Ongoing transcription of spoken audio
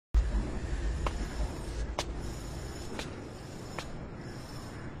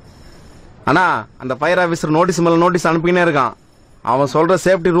அண்ணா அந்த fire officer notice மேல notice அனுப்பினே இருக்கான். அவன் சொல்ற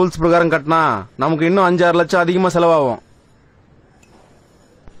சேஃப்டி ரூல்ஸ் பிரகாரம் கட்டினா நமக்கு இன்னும் 5-6 லட்சம் அதிகமா செலவாகும்.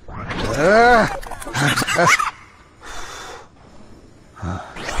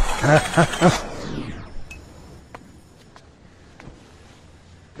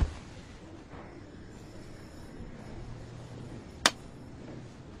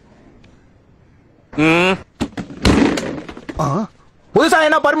 புதுசா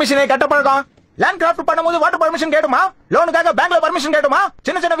என்ன பர்மிஷனை கட்ட பழக்கம்? லேண்ட் கிராஃப்ட் பண்ணும்போது வாட்டர் பர்மிஷன் கேட்டுமா? லோனுக்காக பேங்க்ல பர்மிஷன் கேட்டுமா?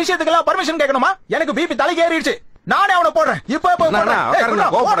 சின்ன சின்ன விஷயத்துக்கெல்லாம் பர்மிஷன் கேட்கணுமா? எனக்கு பிபி தலைக்கு ஏறிடுச்சு. நானே அவனை போடுறேன். இப்போ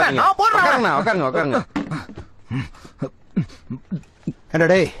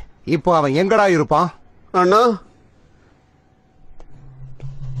என்னடே இப்போ அவன் எங்கடா இருப்பான்? அண்ணா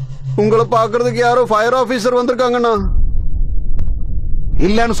உங்களை பாக்குறதுக்கு யாரோ ஃபயர் ஆபீசர் வந்திருக்காங்கண்ணா.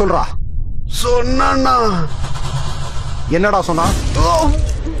 இல்லன்னு சொல்றா. சொன்னா என்னடா சொன்னா?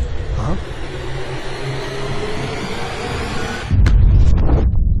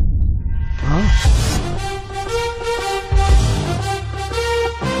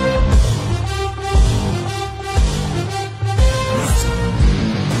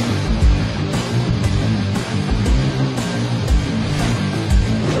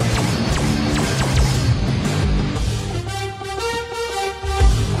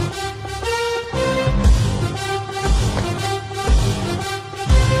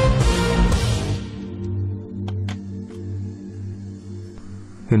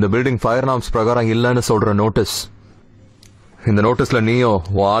 இந்த பில்டிங் ஃபயர் நார்ம்ஸ் பிரகாரம் இல்லன்னு சொல்ற நோட்டீஸ். இந்த நோட்டீஸ்ல நீயும்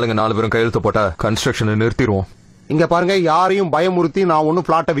ஆளுங்க 4 பேரும் கையெழுத்து போட்ட கன்ஸ்ட்ரக்ஷனை நிறுத்திடுவோம். இங்க பாருங்க, யாரையும் பயமுறுத்தி நான் ஒன்னும்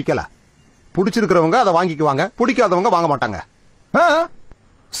பிளாட்டை விக்கல. பிடிச்சிருக்கிறவங்க அதை வாங்கிக்குவாங்க, பிடிக்காதவங்க வாங்க மாட்டாங்க.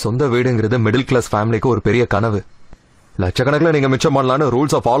 சொந்த வீடுங்கிறது மிடில் கிளாஸ் ஃபேமிலிக்கு ஒரு பெரிய கனவு. லட்சக்கணக்கில் நீங்க மிச்சம் பண்ணலான்னு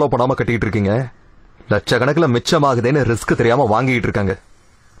ரூல்ஸை ஃபாலோ பண்ணாம கட்டிட்டு இருக்கீங்க. லட்சக்கணக்கில் மிச்சமாகுதுன்னு ரிஸ்க் தெரியாம வாங்கிட்டு இருக்காங்க.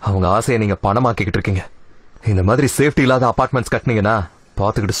 அவங்க ஆசையை நீங்க பணமாக்கிட்டு இருக்கீங்க. இந்த மாதிரி சேஃப்டி இல்லாத அபார்ட்மெண்ட்ஸ் கட்டினீங்கன்னா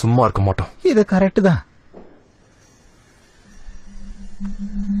பாத்துக்கிட்டு சும்மா இருக்க மாட்டோம். இது கரெக்ட் தான்.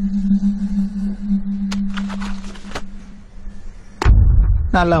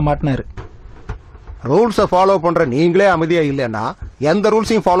 நல்லா மாட்டினாரு. ரூல்ஸை ஃபாலோ பண்ற நீங்களே அமைதியா இல்லைன்னா எந்த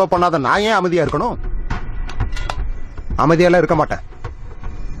ரூல்ஸையும் ஃபாலோ பண்ணாத நான் ஏன் அமைதியா இருக்கணும்? அமைதியெல்லாம் இருக்க மாட்டேன்.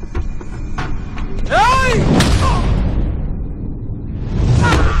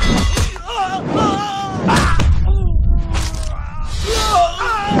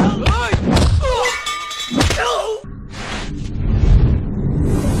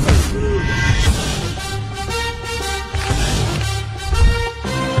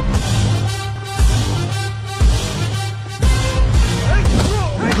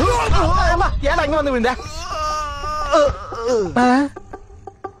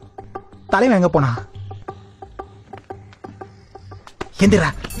 தலைவன் எங்க போனா? எந்திரா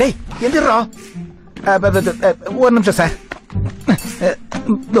டேய், எந்திரா. ஒரு நிமிஷம் சார்,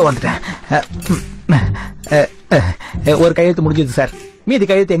 வந்துட்டேன். ஒரு கையெழுத்து முடிஞ்சது சார். மீதி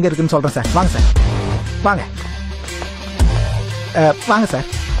கையெழுத்து எங்க இருக்குன்னு சொல்றேன் சார். வாங்க சார், வாங்க வாங்க சார்.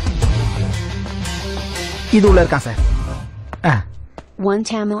 இது உள்ள இருக்கான் சார்.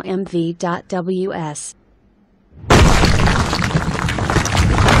 OneTamilMV.ws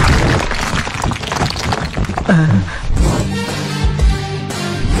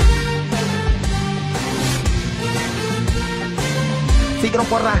சீக்கிரம்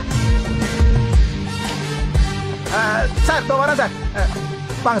போடுறா சார். வரேன் சார்.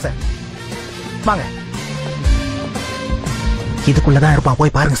 வாங்க சார், வாங்க. இதுக்குள்ளதான் இருப்பான்,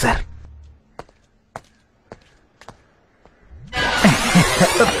 போய் பாருங்க சார்.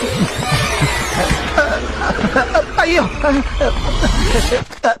 ஐயோ,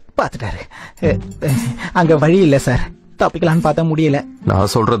 பாத்துட்டாரு. அங்க வழி இல்ல சார், தப்பிக்கலான்னு பார்த்தா முடியல.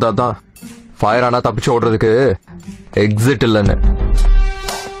 நான் சொல்றதா தான், ஃபயர் ஆனா தப்பிச்சு ஓடுறதுக்கு எக்ஸிட் இல்லன்னு.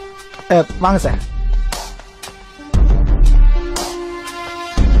 வாங்க சார்.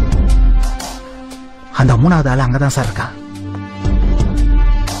 அந்த 3வது ஆள் அங்கதான் சார் இருக்கான்.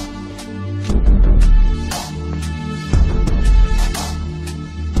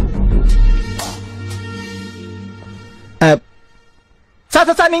 சார்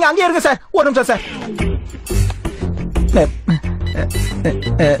சார் சார், நீங்க அங்கே இருங்க சார். ஒரு நிமிஷம் சார்.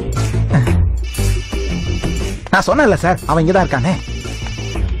 நான் சொன்னேன்ல சார், அவன் இங்கதான் இருக்கானே.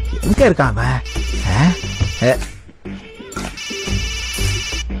 எங்க இருக்கான் அவன்?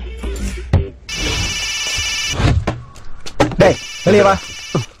 டேய், வெளியே வா.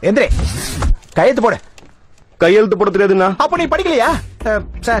 எந்திரே, கையெழுத்து போடு. கையெழுத்து போட தெரியாதுண்ணா. அப்ப நீ படிக்கலையா?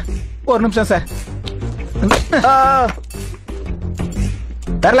 சார் ஒரு நிமிஷம் சார்.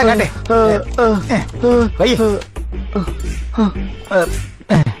 தரல காட்டு. வை.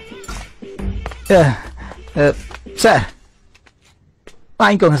 சார்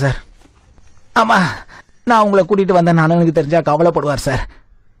வாங்கிக்கோங்க சார். ஆமா, நான் உங்களை கூட்டிட்டு வந்தேன் அண்ணனுக்கு தெரிஞ்சா கவலைப்படுவார் சார்.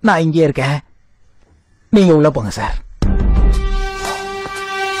 நான் இங்கே இருக்கேன், நீங்க உள்ள போங்க சார்.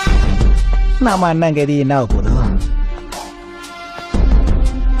 நாம அண்ணன் கதி என்ன ஆக போகுது?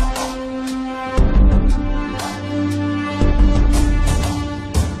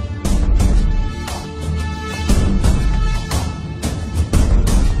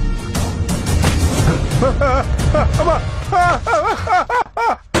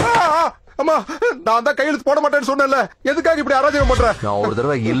 அம்மா, நான் தான் கையெழுத்து போட மாட்டேன்னு சொன்னேன்ல, எதுக்காக இப்படி அராஜகம் பண்ற? நான் ஒரு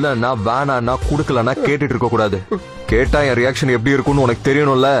தடவை இல்லன்னா வேணான்னா குடுக்கலன்னா கேட்டுட்டு இருக்க கூடாது. கேட்டா என் ரியாக்ஷன் எப்படி இருக்கும்னு உனக்கு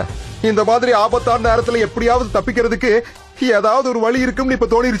தெரியணும்ல. இந்த மாதிரி ஆபத்தான நேரத்துல எப்படியாவது தப்பிக்கிறதுக்கு ஏதாவது ஒரு வழி இருக்கும்னு இப்ப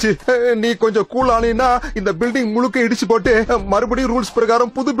தோணிருச்சு. நீ கொஞ்சம் கூல் ஆனீன்னா இந்த பில்டிங் முழுக்க இடிச்சு போட்டு மறுபடியும் ரூல்ஸ்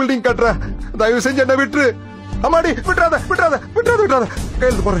பிரகாரம் புது பில்டிங் கட்டுற. தயவு செஞ்சு என்ன விட்டுரு. அம்மாடி, விட்டுறாத விட்டுறாத விட்டுறாத விட்டுறாத.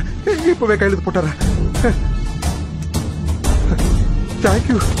 கையெழுத்து போடுறேன், இப்பவே கையெழுத்து போட்டுறேன்.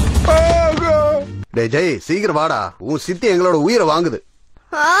 தேங்க்யூ. ஜெய், சீக்கிரம் வாடா, உன் சித்தி எங்களோட உயிரை வாங்குது.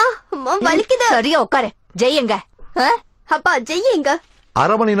 வலிக்குது. சரியா உட்காரு. ஜெய் எங்க? அப்பா ஜெய் எங்க?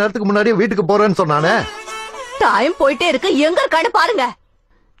 அரை மணி நேரத்துக்கு முன்னாடியே வீட்டுக்கு போறேன்னு சொன்னானே. டைம் போயிட்டே இருக்கு, எங்க இருக்கான்னு பாருங்க.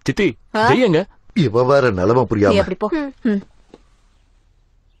 சித்தி, ஜெய் எங்க? இவ வேற நிலைமை புரியாம. எப்படி போ.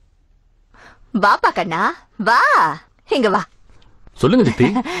 வாப்பா கண்ணா, வா இங்க வா. சொல்லுங்க சித்தி.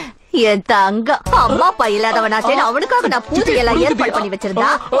 என் தங்கம், அம்மா அப்பா இல்லாதவனாச்சே அவனுக்காக நான் பூஜை எல்லாம் ஏற்பாடு பண்ணி வச்சிருந்தா.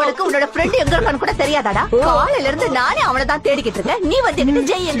 உனக்கு உன்னோட ஃப்ரெண்ட் எங்க இருக்கான்னு கூட தெரியாதாடா? காலையில இருந்து நானே அவனை தான் தேடிக்கிட்டு இருக்கேன். நீ வந்து எங்கிட்ட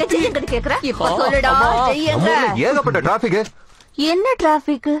ஜெய் எங்க ஜெய் எங்கன்னு கேக்குற. இப்ப சொல்லுடா, ஜெய் எங்க? ஏகப்பட்ட டிராபிக். என்ன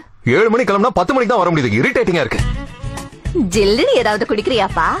டிராபிக்? 7 மணி கிளம்பினா 10 மணிக்கு தான் வர முடியுது. இரிட்டேட்டிங்கா இருக்கு. ஜில்லுன்னு ஏதாவது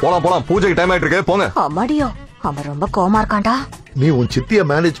குடிக்கிறியாப்பா? போலாம் போலாம், பூஜைக்கு டைம் ஆயிட்டு இருக்கு, போங்க. அம்மாடியோ, அவன் ரொம்ப கோமா இருக்கான்டா. நீ உன் சித்திய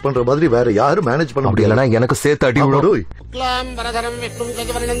மேனேஜ் பண்ற மாதிரி வேற யாரும் மேனேஜ் பண்ண அப்படி முடியல. இல்லைன்னா எனக்கு சேர்த்து அடி விடும்.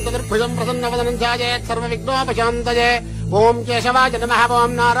 ஓம் கேசவாய நமஹ,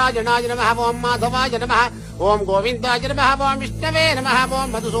 ஓம் நாராயணாய நமஹ, ஓம் மாதவாய நமஹ, ஓம் கோவிந்தாய நமஹ, ஓம் விஷ்ணவே நமஹ,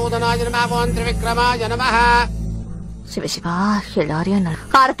 ஓம் மதுசூதனாய நமஹ, ஓம் திரிவிக்ரமாய நமஹ. சிவசிவா, எல்லாரையும்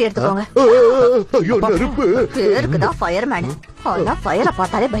ஆரத்தி எடுத்துக்கோங்க. ஐயோ, நெருப்பு. பேருக்குதான் ஃபயர்மேன். ஆனா ஃபயரை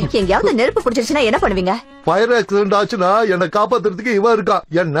பார்த்தாலே பயம். எங்கேயாவது நெருப்பு பிடிச்சிருச்சுன்னா என்ன பண்ணுவீங்க? ஃபயர் ஆக்சிடென்ட் ஆச்சுன்னா என்ன காப்பாத்துறதுக்கு இவ இருக்கா.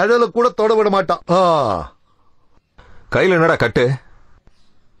 என் நிழல கூட தொட விட மாட்டான். கையில என்னடா கட்டு?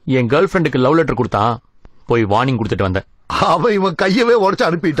 என் கேர்ள் ஃபிரெண்டுக்கு லவ் லெட்டர் கொடுத்தான், போய் வார்னிங் கொடுத்துட்டு வந்தேன். அவன் இவன் கையவே உடைச்சு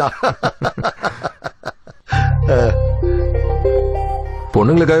அனுப்பிட்டான்.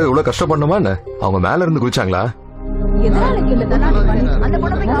 பொண்ணுங்களுக்காக இவ்வளவு கஷ்டப்படணுமா என்ன? அவங்க மேல இருந்து குதிச்சாங்களா?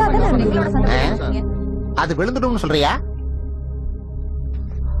 அது விழுந்துடும் சொல்றியா?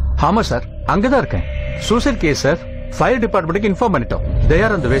 ஆமா சார், அங்கதான் இருக்கேன். Suicide case sir. ஃபயர் டிபார்ட்மெண்ட்டுக்கு இன்ஃபார்ம் பண்ணிட்டோம். They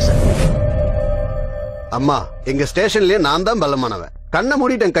are on the way sir. அம்மா, எங்க ஸ்டேஷன்லயே நான் தான் பலமானவன். கண்ணை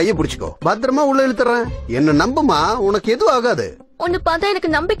மூடிட்டேன், கையை பிடிச்சுக்கோ, பத்திரமா உள்ள இழுத்துறேன். என்ன நம்புமா, உனக்கு எதுவும் ஆகாது. உன்னை பார்த்தா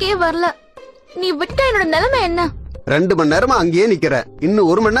எனக்கு நம்பிக்கையே வரல. நீ விட்டா என்னோட நிலைமை என்ன? 2 மணி நேரமா அங்கேயே நிக்கிற. இன்னும்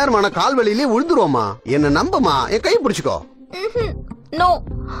 1 மணி நேரமான கால் வழியிலே விழுந்துருவோமா. என்ன நம்புமா, என் கையை பிடிச்சுக்கோ. நோ.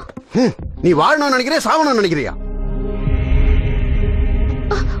 நீ வாழணும்னு நினைக்கிறியா, சாவணும்னு நினைக்கிறியா?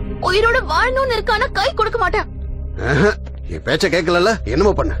 உயிரோட வாழணும்னு இருக்கான கை கொடுக்க மாட்டேன். என் பேச்ச கேட்கல,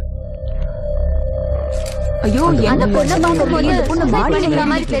 என்னமோ பண்ண. ஐயோ, அந்த பொண்ணு பாக்கும்போது அந்த பொண்ணு மாடி நிக்கிற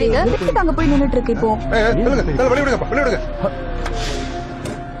மாதிரி தெரியுது. அங்க போய் நின்னுட்டு இருக்கு இப்போ. வெளிய விடுங்க, வெளிய விடுங்க.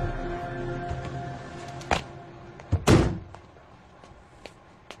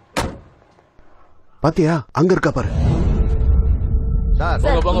 பாத்தியா, அங்க இருக்கா பாரு.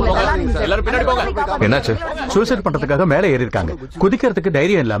 எல்லாரும் பின்னாடி போங்க. என்னாச்சு? சூசைட் பண்றதுக்காக மேல ஏறி இருக்காங்க. குதிக்கிறதுக்கு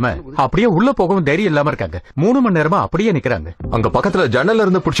தைரியம் இல்லாம அப்படியே உள்ள போகவும் தைரியம் இல்லாம இருக்காங்க. 3 மணி நேரமா அப்படியே நிக்கிறாங்க. அங்க பக்கத்துல ஜன்னல்ல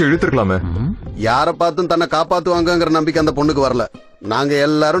இருந்து புடிச்சு இழுத்துருக்கலாமே. யார பார்த்தும் தன்னை காப்பாத்துவாங்கங்கிற நம்பிக்கை அந்த பொண்ணுக்கு வரல. நாங்க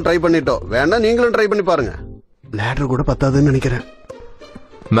எல்லாரும் ட்ரை பண்ணிட்டோம். வேணா நீங்களும் ட்ரை பண்ணி பாருங்க. லேடர் கூட பத்தாதுன்னு நினைக்கிறேன்.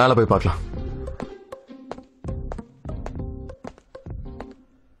 மேல போய் பார்க்கலாம்.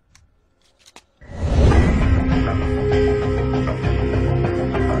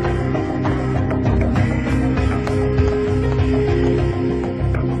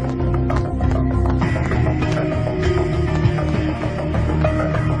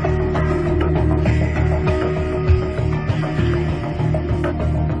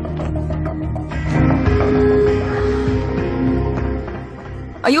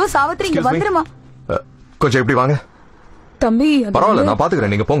 ஐயோ சாவித்திரி, இங்க வந்துருமா. கொஞ்சம் இப்படி வாங்க. தம்பி பரவாயில்ல, நான்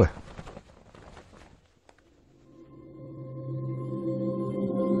பாத்துக்கிறேன், நீங்க போங்க.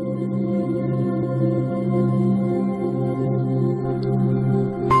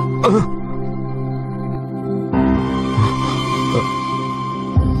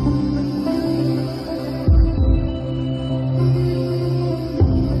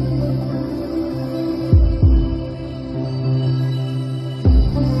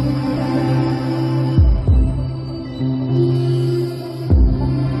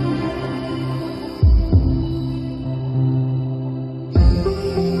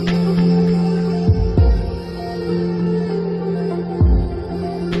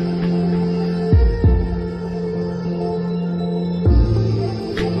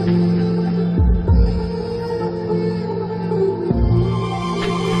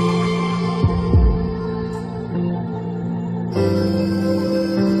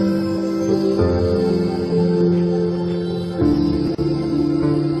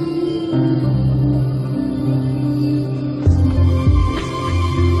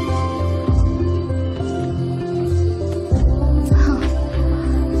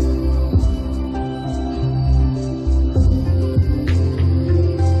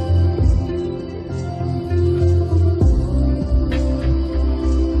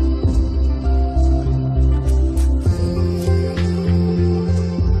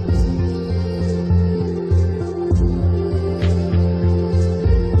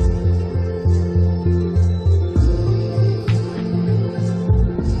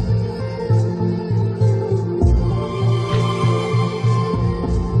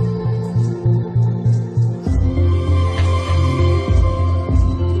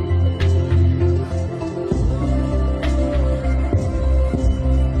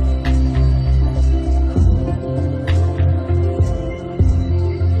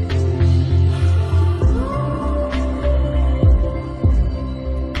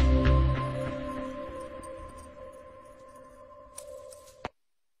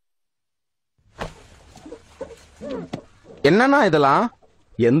 என்னன்னா இதெல்லாம்?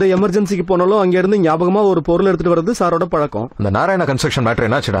 எந்த எமர்ஜென்சிக்கு போனாலும் அங்க இருந்து ஞாபகமா ஒரு பொருள் எடுத்துட்டு வர்றது சாரோட பழக்கம். அந்த நாராயண கன்ஸ்ட்ரக்ஷன் மேட்டர்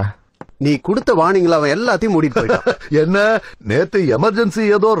என்னாச்சுடா? நீ கொடுத்த வார்னிங்ல அவன் எல்லாத்தையும் மூடிட்டு போயிட்டான். என்ன நேத்து எமர்ஜென்சி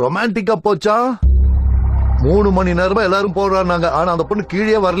ஏதோ ரொமான்டிக்கா போச்சா? 3 மணி நேரமா எல்லாரும் போறாங்க. ஆனா அந்த பொண்ணு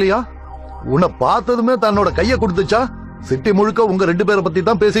கீழே வரலையா? உன்னை பார்த்ததுமே தன்னோட கைய கொடுத்துச்சா? சிட்டி முழுக்க உங்க 2 பேரை பத்தி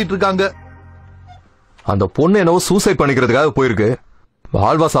தான் பேசிட்டு இருக்காங்க. அந்த பொண்ணு என்னவோ சூசைட் பண்ணிக்கிறதுக்காக போயிருக்கு.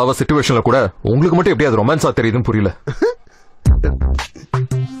 ஆல்வா சாவா சிச்சுவேஷன்ல கூட உங்களுக்கு மட்டும் எப்படி அது ரொமான்ஸா தெரியுதுன்னு புரியல.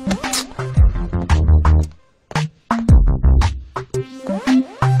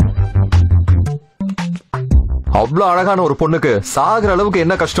 அவ்வளவு அழகான ஒரு பொண்ணுக்கு சாகுற அளவுக்கு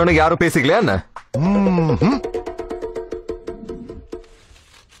என்ன கஷ்டம்னு யாரும் பேசிக்கலையா என்ன?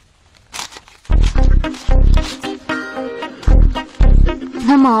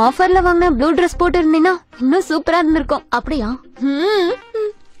 நம்ம ஆஃபர்ல வாங்கின ப்ளூ ட்ரெஸ் போட்டு இருந்தீங்கன்னா இன்னும் சூப்பரா இருந்திருக்கும். அப்படியா?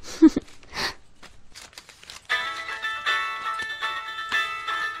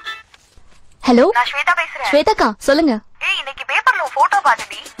 ஹலோ, ஸ்வேதாக்கா சொல்லுங்க. இன்னைக்கு பேப்பர்ல போட்டோ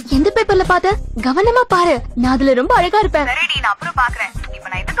பாத்துடி. எந்த பேப்பர்ல பாத்த? கவனமா பாரு, நான் அதுல ரொம்ப அழகா இருப்பேன். சரிடி, நான் அப்புறம் பாக்குறேன். இப்ப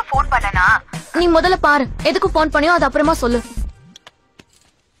நான் எதுக்கு போன் பண்ணனா? நீ முதல்ல பாரு, எதுக்கு போன் பண்ணியோ அது அப்புறமா சொல்லு.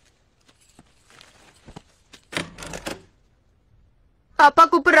 அப்பா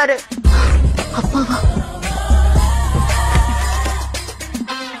கூப்பிடுறாரு. அப்பாவா?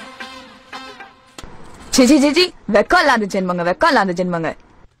 ஜி வெக்கம் இல்லாத ஜென்மங்க, வெக்கம் இல்லாத ஜென்மங்க.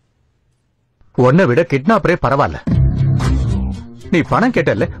 உன்னை விட கிட்னாப்பரே பரவாயில்ல. நீ பணம்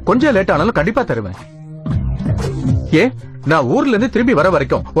கேட்டல, கொஞ்சம் லேட் ஆனாலும் கண்டிப்பா தருவேன். ஏ, நான் ஊர்ல இருந்து திரும்பி வர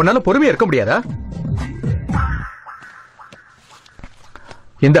வரைக்கும் உன்னால பொறுமையா இருக்க முடியாதா?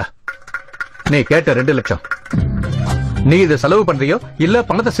 இந்தா, நீ கேட்ட 2 லட்சம். நீ இதை செலவு பண்றியோ இல்ல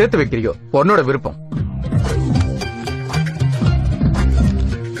பணத்தை சேர்த்து வைக்கிறியோ உன்னோட விருப்பம்.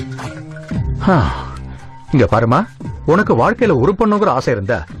 இங்க பாருமா, உனக்கு வாழ்க்கையில உருப்பண்ணுங்கிற ஆசை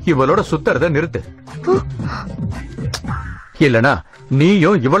இருந்தா இவளோட சுத்துறத நிறுத்து. இல்லனா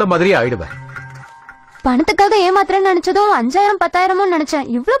நீயும் இவ்வளவு மாதிரியே ஆயிடுவ. பணத்துக்காக ஏமாத்துறேன்னு நினைச்சதும் 5000 10,000 நினைச்சேன்.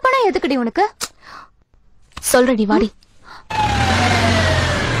 இவ்வளவு பணம் எதுக்குடி உனக்கு? சொல்றடி, வாடி.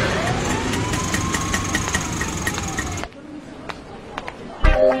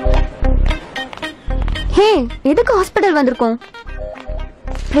 ஹே, எதுக்கு ஹாஸ்பிடல் வந்திருக்கோம்?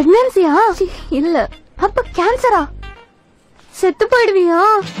 பிரெக்னன்சியா? இல்ல. அப்ப கேன்சரா? செத்து போயிடுவியா?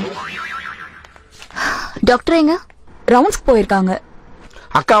 டாக்டர் எங்க? ரவுண்ட்ஸ்க்கு போயிருக்காங்க.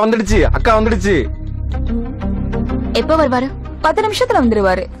 அக்கா வந்துடுச்சு, அக்கா வந்துடுச்சு. எப்ப வருவாரு? 10 நிமிஷத்துல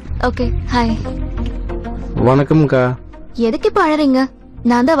வந்துருவாரு. Okay, hi. வணக்கம்க்கா. எதுக்கு இப்ப அழறீங்க?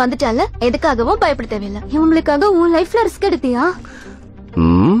 நான் தான் வந்துட்டால, எதுக்காகவும் பயப்பட தேவையில்லை. இவங்களுக்காக உன் லைஃப்ல ரிஸ்க் எடுத்தியா?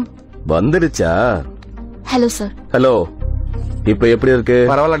 வந்துடுச்சா? Hello sir. ஹலோ, இப்ப எப்படி இருக்கு?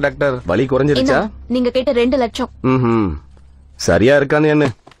 பரவாயில்ல டாக்டர், வலி குறைஞ்சிருச்சா? நீங்க கேட்ட 2 லட்சம். சரியா இருக்கான்னு என்ன?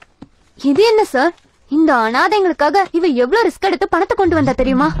 இது என்ன சார்? இந்த அனாதைங்களுக்காக இவ எவ்வளவு ரிஸ்க் எடுத்து பணத்தை கொண்டு வந்தா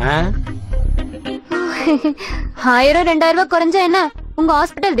தெரியுமா? 1000 2000 குறைஞ்சா என்ன உங்க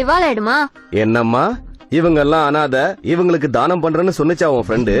ஹாஸ்பிடல் திவால் ஆயிடுமா? என்னம்மா இவங்க எல்லாம் அனாதை, இவங்களுக்கு தானம் பண்றேன்னு சொன்னிச்சா உன்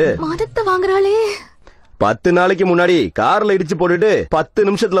ஃப்ரெண்டு? மதத்தை வாங்குறாளே. 10 நாளைக்கு முன்னாடி கார்ல இடிச்சு போட்டுட்டு 10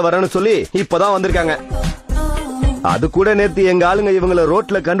 நிமிஷத்துல வரேன்னு சொல்லி இப்பதான் வந்திருக்காங்க. அது கூட நேத்து எங்க ஆளுங்க இவங்கள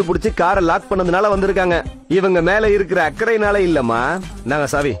ரோட்ல கண்டுபிடிச்சு காரை லாக் பண்ணதுனால வந்திருக்காங்க. இவங்க மேல இருக்கிற அக்கறைனால இல்லம்மா. நாங்க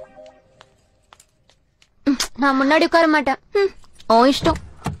சாவி. நான் முன்னாடி உட்கார மாட்டேன். ஓ இஷ்டம்.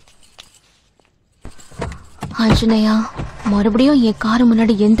 ஆஞ்சநேயா, மறுபடியும் என் காரு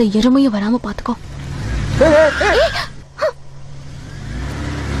முன்னாடி எந்த எருமையும் வராம பாத்துக்கோ.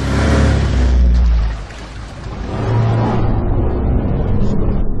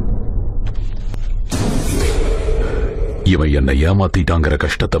 இவன் என்னை ஏமாத்திட்டாங்கிற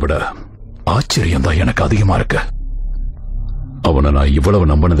கஷ்டத்தை விட ஆச்சரியம் தான் எனக்கு அதிகமா இருக்கு. அவனை நான் இவ்வளவு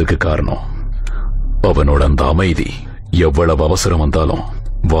நம்பினதுக்கு காரணம் அவனோட அந்த அமைதி. எவ்வளவு அவசரம் வந்தாலும்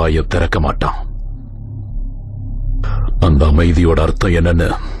வாயை திறக்க மாட்டான். அந்த அமைதியோட அர்த்தம் என்னன்னு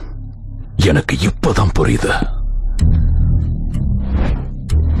எனக்கு இப்பதான் புரியுது.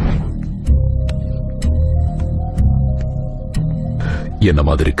 என்ன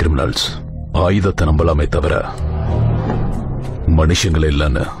மாதிரி கிரிமினல்ஸ் ஆயுதத்தை நம்பலாமே தவிர மனுஷங்கள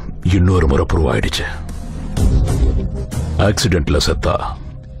இல்லன்னு இன்னொரு முறை ப்ரூவ் ஆயிடுச்சு. ஆக்சிடென்ட்ல செத்தா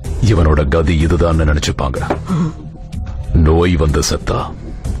இவனோட கதி இதுதான் நினைச்சுப்பாங்க. நோய் வந்து செத்தா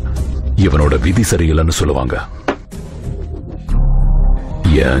இவனோட விதி சரியில்லைன்னு சொல்லுவாங்க.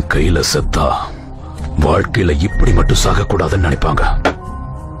 என் கையில செத்தா வாழ்க்கையில இப்படி மட்டும் சாகக்கூடாதுன்னு நினைப்பாங்க.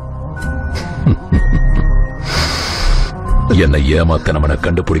 என்னை ஏமாத்தனவனை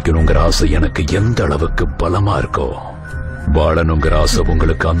கண்டுபிடிக்கணுங்கிற ஆசை எனக்கு எந்த அளவுக்கு பலமா இருக்கோ, வாழணுங்கிற ஆசை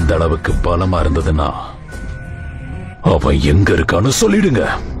உங்களுக்கு அந்த அளவுக்கு பலமா இருந்ததுன்னா அவன் எங்க இருக்கான்னு சொல்லிடுங்க.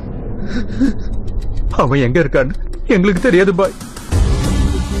 அவன் எங்க இருக்கான்னு எங்களுக்கு தெரியாது பாய்.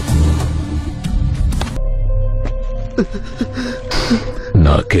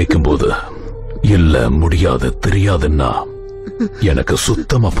 நான் கேட்கும்போது இல்ல முடியாது தெரியாதுன்னா எனக்கு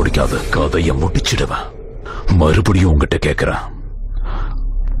சுத்தமா பிடிக்காது. கதைய முடிச்சிடுவேன். மறுபடியும் உங்ககிட்ட கேக்குறேன்,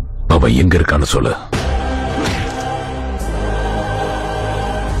 அவன் எங்க இருக்கான்னு சொல்லு.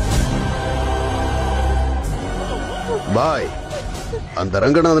 பாய், அந்த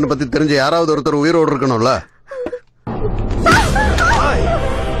ரங்கநாதனை பத்தி தெரிஞ்ச யாராவது ஒருத்தர் உயிரோடு இருக்கணும்ல.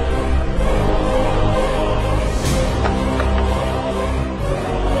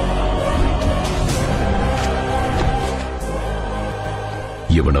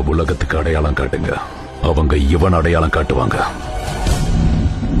 இவனை உலகத்துக்கு அடையாளம் காட்டுங்க, அவங்க இவன் அடையாளம் காட்டுவாங்க.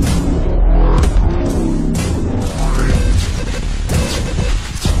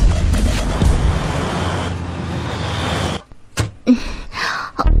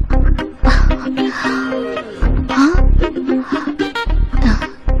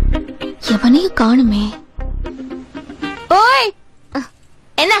 எவனையும் காணுமே. ஓய்,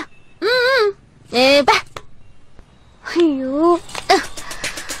 என்ன? ஐயோ,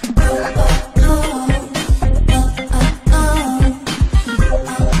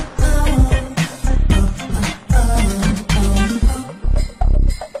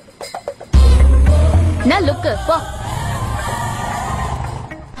 லுக்கு போ.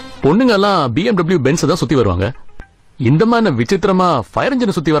 பொண்ணுங்க எல்லாம் BMW பென்ஸ் தான் சுத்தி வருவாங்க. இந்த மாதிரி விசித்திரமா ஃபயர்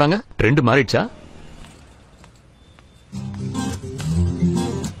இன்ஜின் சுத்தி வராங்க. ட்ரெண்ட் மாறிடுச்சா?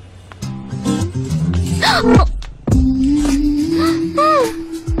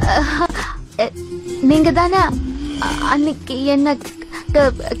 நீங்க தானே அன்னைக்கு என்ன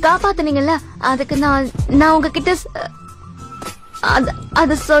காப்பாத்துனீங்கல்ல, அதுக்கு நான் உங்ககிட்ட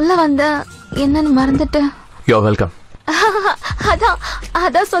அது சொல்ல வந்த, என்னன்னு மறந்துட்டு. You are welcome.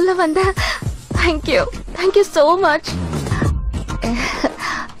 அதான் சொல்ல வந்த. Thank you so much.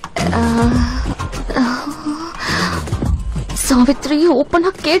 சாவித்ரி,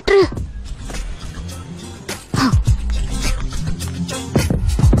 ஓப்பனா கேட்டுரு.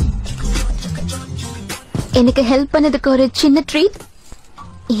 எனக்கு ஹெல்ப் பண்ணதுக்கு ஒரு சின்ன ட்ரீட்.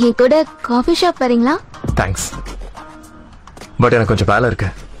 என் கூட காஃபி ஷாப் வரீங்களா? தேங்க்ஸ், பட் எனக்கு கொஞ்சம் வேலை இருக்கு.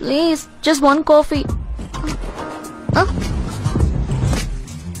 Please, just one coffee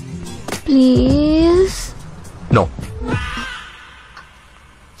please. No.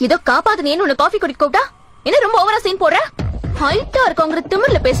 ஏதோ காப்பாத்துனேன்னு உன்னை காஃபி குடிக்க கூப்பிட்டா என்ன ரொம்ப ஓவரா சீன் போடுற? ஹைட்டா இருக்கவங்க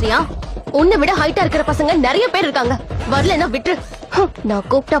திமிர்ல பேசுறியா? உன்னை விட ஹைட்டா இருக்கிற பசங்க நிறைய பேர் இருக்காங்க. வரலன்னா விட்டு. நான்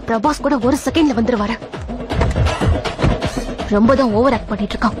கூப்பிட்டா பிரபாஸ் கூட ஒரு செகண்ட்ல வந்துருவாரு. ரொம்ப தான் ஓவர் ஆக்ட்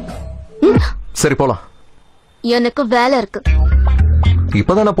பண்ணிட்டு இருக்கான். சரி போலாம். எனக்கு வேலை இருக்கு.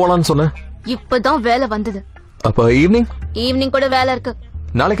 இப்பதான் போலான்னு சொன்னேன். இப்பதான் வேலை வந்தது. அப்ப ஈவினிங் கூட வேலை இருக்கு.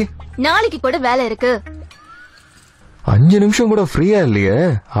 நாளைக்கு கூட வேலை இருக்கு. 5 நிமிஷம் கூட ஃப்ரீயா இல்லையே.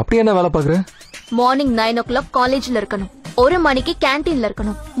 அப்படி என்ன வேலை பாக்குற? மார்னிங் 9 o'clock காலேஜ்ல இருக்கணும். 1 மணிக்கு கேண்டீன்ல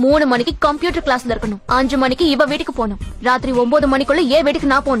இருக்கணும். 3 மணிக்கு கம்ப்யூட்டர் கிளாஸ்ல இருக்கணும். 5 மணிக்கு இவ வீட்டுக்கு போகணும். ராத்திரி 9 மணிக்குள்ள ஏன்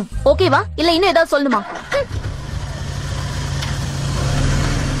வீட்டுக்கு நான் போகணும். ஓகேவா? இல்ல இன்னும் ஏதாவது சொல்லணுமா?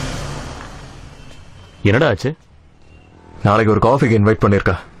 என்னடா ஆச்சு? நாளைக்கு ஒரு காஃபிக்கு இன்வைட்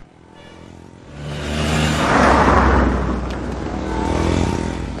பண்ணிருக்கா.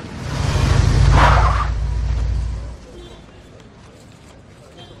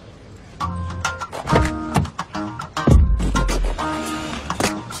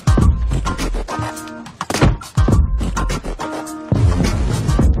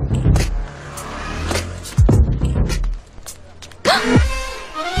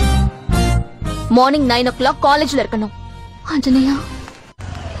 மார்னிங் 9 o'clock காலேஜ்ல இருக்கணும். ஆஞ்சனையா,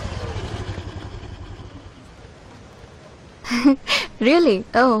 ரியலி?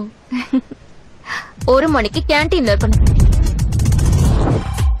 ஓ. 1 மணிக்கு கேண்டீன்ல இருக்கணும்.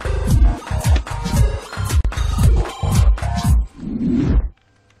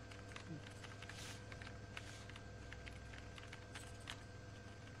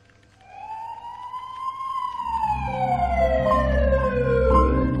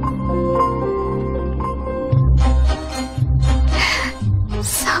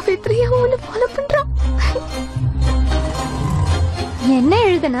 சாவித்ரியா உன்னை ஃபாலோ பண்றான். என்ன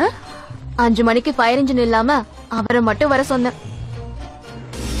எழுதுன? 5 மணிக்கு ஃபயர் இன்ஜின் இல்லாம அவரை மட்டும் வர சொன்ன.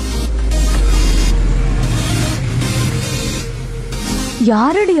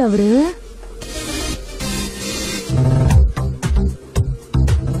 யாரடி அவரு?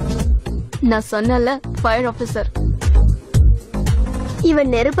 நான் சொன்னல, ஃபயர் ஆபீசர்.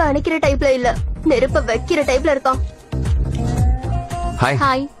 இவன் நெருப்ப அணைக்கிற டைப்ல இல்ல, நெருப்ப வைக்கிற டைப்ல இருக்கான். Hi.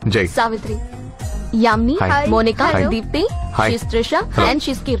 Hi. Jai. Savitri. Yamni, Hi. Monica, Hi. Deepti, Hi. she's Trisha, Hello. and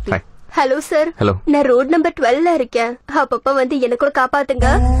she's Kirti. Hi. Hello sir. Hello. நான் ரோட் நம்பர் 12ல இருக்கேன். அப்பப்ப வந்து என்ன கூட காப்பாத்துங்க.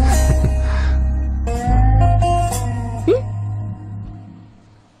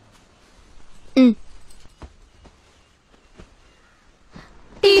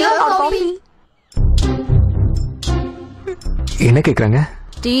 Tea R coffee? என்ன கேக்குறாங்க?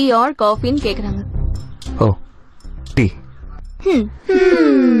 டீ ஆர் காஃபின்னு கேக்குறாங்க. ஓ டீ.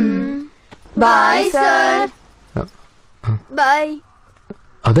 Bye sir. பாய்.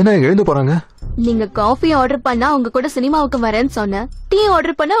 அதன எழுந்து போறாங்க. நீங்க காஃபி ஆர்டர் பண்ணா உங்க கூட சினிமாவுக்கு வரேன்னு சொன்ன, டீ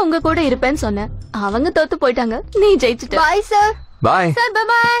ஆர்டர் பண்ணா உங்க கூட இருப்பேன்னு சொன்ன. அவங்க தோத்து போயிட்டாங்க, நீ ஜெயிச்சிட்ட. Bye sir. Bye. Sir by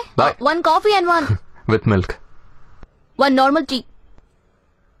by. Bye. One coffee and one with milk. one normal tea.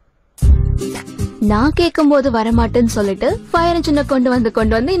 நான் கேக்கும்போது வரமாட்டேன்னு சொல்லிட்டு ஃபயர் இன்ஜினை கொண்டு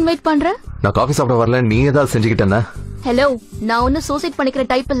வந்து இன்வைட் பண்றேன். நான் காஃபி சாப்பிட வரல, நீ ஏதாவது செஞ்சுக்கிட்டேன்னா? ஹலோ, நான் ஒன்னும் சூசைட் பண்ணிக்கிற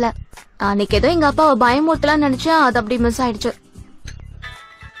டைப் இல்ல. அன்னைக்கு ஏதோ எங்க அப்பாவை பயமுறுத்தலாம் நினைச்சேன், அது அப்படி மிஸ் ஆயிடுச்சு.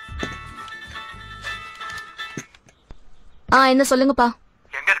 என்ன சொல்லுங்கப்பா.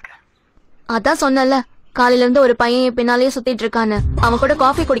 எங்க இருக்க? அதான் சொன்னல, காலையில இருந்து ஒரு பையன் என் பின்னாலேயே சுத்திட்டு இருக்கான்னு. அவன் கூட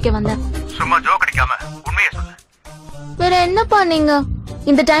காஃபி குடிக்க வந்தேன். சும்மா ஜோக் அடிக்காம உண்மையை சொல்லு. வேற என்னப்பா நீங்க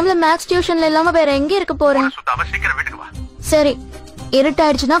இந்த டைம்ல மேத்ஸ் டியூஷன்ல இல்லாம வேற எங்க இருக்க போறேன்? சுத்தாம சீக்கிரம் வீட்டுக்கு வா. சரி,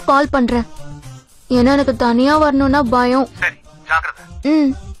 இருட்டாயிடுச்சுன்னா கால் பண்றேன். ஏன்னா எனக்கு தனியா வரணும்னா பயம். சரி, ஜாக்கிரதை.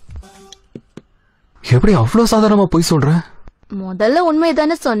 எப்படி அவ்வளவு சாதாரணமா போய் சொல்ற? முதல்ல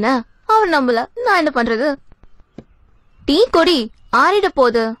உண்மைதானே சொன்னேன், அவன் நம்பல, நான் என்ன பண்றது? டீ கொடி ஆறிட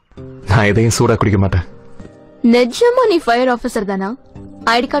போகுது. நான் எதையும் சூடா குடிக்க மாட்டேன். நிஜமா நீ ஃபயர் ஆபீசர் தானா?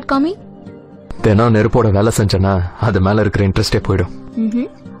 ஐடி கார்டு காமி. தினம் நெருப்போட வேலை செஞ்சேன்னா அது மேல இருக்கிற இன்ட்ரெஸ்டே போயிடும்.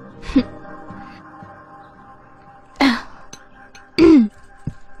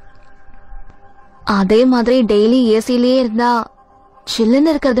 அதே மாதிரி டெய்லி ஏசிலேயே இருந்தா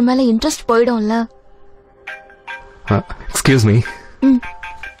சில்லுன்னு இருக்கிறது மேல இன்ட்ரெஸ்ட் போயிடும்ல. Excuse me.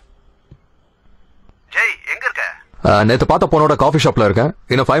 ஜெய் எங்க இருக்க? நேத்து பார்த்த பொண்ணோட காஃபி ஷாப்ல இருக்கேன்.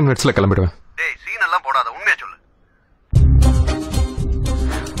 இன்னும் 5 மினிட்ஸ்ல கிளம்பிடுவேன். டேய் சீன் எல்லாம் போடாத, உண்மையை சொல்லு.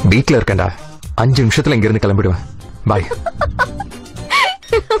 வீட்ல இருக்கேன்டா. 5 நிமிஷத்துல இங்க இருந்து கிளம்பிடுவேன். பாய்.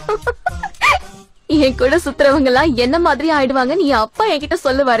 என் கூட சுத்துறவங்க எல்லாம் என்ன மாதிரி ஆயிடுவாங்க நீ அப்பா என்கிட்ட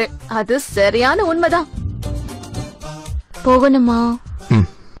சொல்லுவாரு. அது சரியான உண்மைதான். போகணுமா?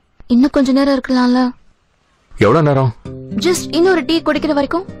 இன்னும் கொஞ்ச நேரம் இருக்கலாம்ல. எவ்வளவு நேரம்? ஜஸ்ட் இன்னொரு டீ குடிக்கிற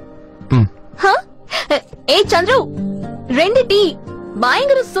வரைக்கும். ஏய் சந்திரு, 2 டீ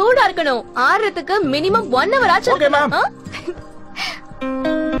பயங்கர சூடா இருக்கணும். ஆறதுக்கு மினிமம் 1 hour ஆச்சு. Okay ma'am.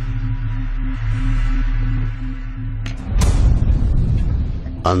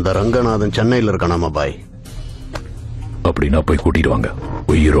 அந்த ரங்கநாதன் சென்னையில் இருக்கானாமா பாய்? அப்படின்னா போய் கூட்டிட்டு வாங்க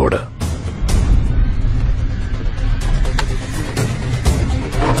உயிரோட.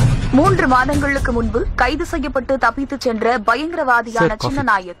 மூன்று மாதங்களுக்கு முன்பு கைது செய்யப்பட்டு தப்பித்து சென்ற பயங்கரவாதியான சின்ன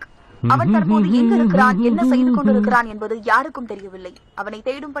நாயக் அவன் தற்போது எங்க இருக்கிறான், என்ன செய்து கொண்டிருக்கிறான் என்பது யாருக்கும் தெரியவில்லை. அவனை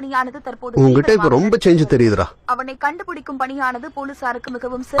தேடும் பணியானது தற்போது உங்ககிட்ட இப்ப ரொம்ப சேஞ்ச் தெரியுதுடா. அவனை கண்டுபிடிக்கும் பணியானது போலீசாருக்கு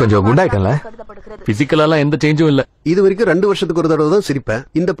மிகவும் கொஞ்சம் குண்டாயிட்டல. பிசிக்கலா எந்த சேஞ்சும் இல்ல. இது வரைக்கும் 2 வருஷத்துக்கு ஒரு தடவை தான் சிரிப்பேன்.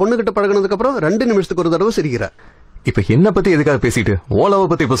 இந்த பொண்ணு கிட்ட பழகினதுக்கு அப்புறம் 2 நிமிஷத்துக்கு ஒரு தடவை சிரிக்கிற. இப்ப என்ன பத்தி எதுக்காக பேசிட்டு ஓலாவை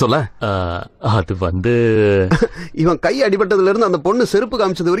பத்தி இப்ப சொல்ல? அது வந்து இவன் கை அடிபட்டதுல இருந்து அந்த பொண்ணு செருப்பு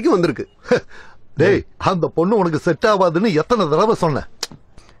காமிச்சது வரைக்கும் வந்திருக்கு. டேய், அந்த பொண்ணு உனக்கு செட் ஆகாதுன்னு எத்தனை தடவை சொன்ன?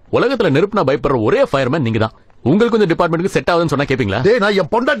 உலகத்துல நெருப்புனா பயப்படுற ஒரே ஃபயர்மேன் நீங்க தான். உங்களுக்கு கொஞ்சம் டிபார்ட்மெண்ட்டுக்கு செட் ஆகுதுன்னு சொன்னா கேப்பீங்களா? டேய், நான் என்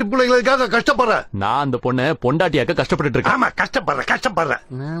பொண்டாட்டி பிள்ளைகளுக்காக கஷ்டப்படுறேன். நான் அந்த பொண்ணை பொண்டாட்டியாக்க கஷ்டப்பட்டு இருக்கேன். ஆமா, கஷ்டப்படுறேன்.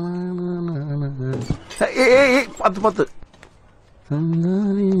 பத்து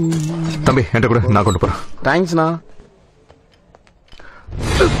தம்பி என்கிட்ட கூட, நான் கொண்டு போறேன். தேங்க்ஸ்ண்ணா.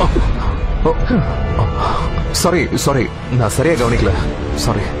 சாரி, நான் சரியா கவனிக்கல.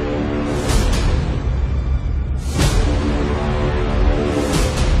 சாரி.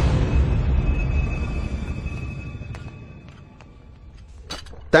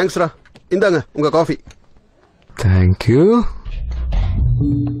 தேங்க்ஸ்ரா. இந்தாங்க உங்க காஃபி. தேங்க்யூ.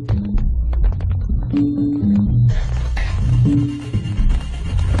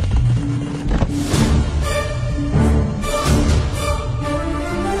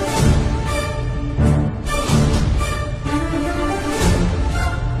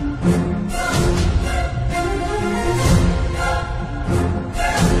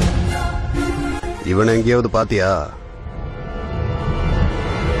 இவனை எங்கேயாவது பாத்தியா?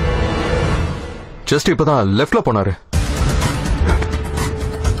 ஜஸ்ட் இப்பதான் லெஃப்ட்ல போனாரு.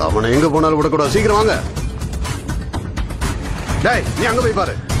 அவனை எங்க போனாலும் விடக்கூடாது. சீக்கிரம் வாங்க. டேய், நீ அங்க போய்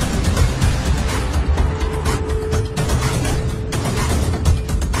பாரு.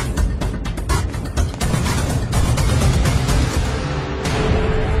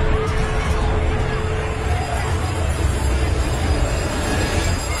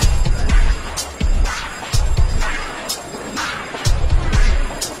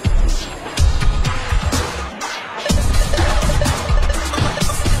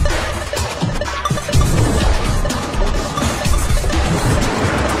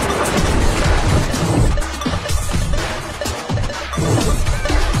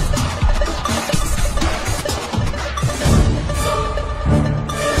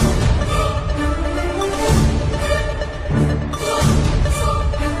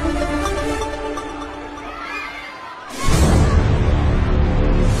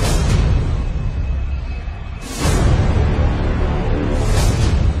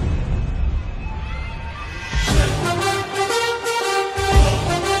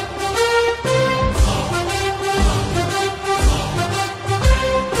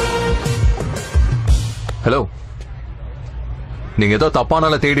 ஹலோ, நீங்க ஏதோ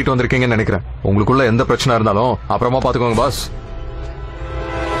தப்பானால தேடிட்டு வந்திருக்கீங்கன்னு நினைக்கிறேன். உங்களுக்குள்ள எந்த பிரச்சனை இருந்தாலும் அப்புறமா பாத்துக்கோங்க பாஸ்.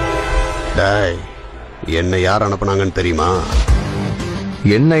 டேய், என்ன யார் அனுப்புனாங்கன்னு தெரியுமா?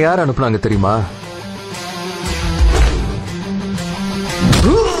 என்ன யார் அனுப்புனாங்க தெரியுமா?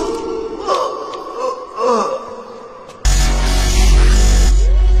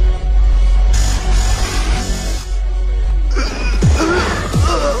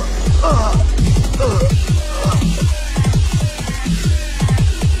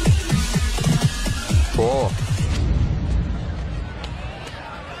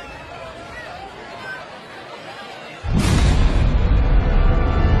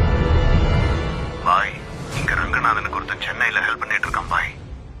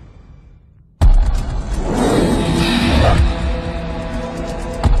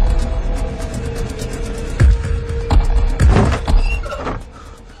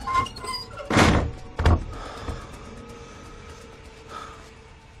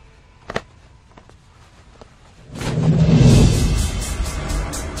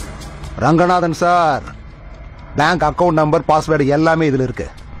 Ranganathan sir, bank account number, password எல்லாமே இதுல இருக்கு.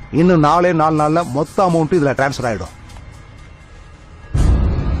 இன்னும் 4 நாள்ல மொத்த அமௌண்ட் இதுல டிரான்ஸ்பர் ஆயிடும்.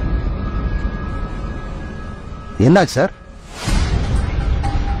 என்னாச்சு சார்?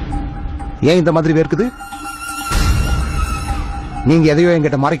 ஏன் இந்த மாதிரி வேர்க்குது? நீங்க எதையோ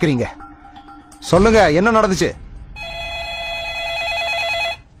என்கிட்ட மறைக்கிறீங்க. சொல்லுங்க, என்ன நடந்துச்சு?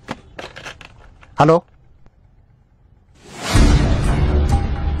 ஹலோ,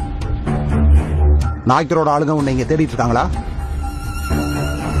 நாய்க்கரோட ஆளுங்க உன்னை இங்க தேடிட்டு இருக்காங்களா?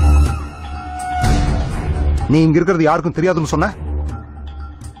 நீ இங்க இருக்கிறது யாருக்கும் தெரியாதுன்னு சொன்ன.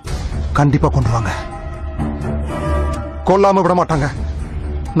 கண்டிப்பா கொண்டு வாங்க. கொல்லாம விட மாட்டாங்க.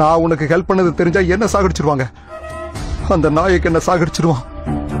 நான் உனக்கு ஹெல்ப் பண்ணது தெரிஞ்சா என்ன சாகடிச்சிருவாங்க. அந்த நாய்க்கு என்ன சாகடிச்சிருவான்.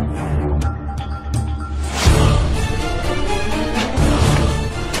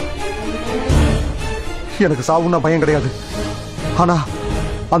 எனக்கு சாவுன்னா பயம் கிடையாது. ஆனா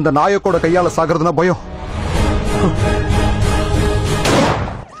அந்த நாயக்கோட கையால சாகிறதுனா பயம்.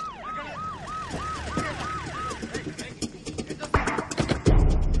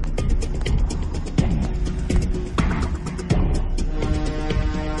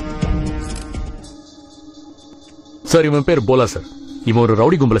 சார், இவன் பேர் போலா சார். இவன் ஒரு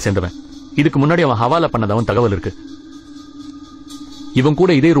ரவுடி கும்பலை சேர்ந்தவன். இதுக்கு முன்னாடி அவன் ஹவாலா பண்ணதவன் தகவல் இருக்கு. இவன்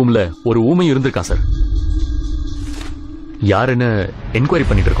கூட இதே ரூம்ல ஒரு ஊமையும் இருந்திருக்கான் சார். யாருன்னு என்கொயரி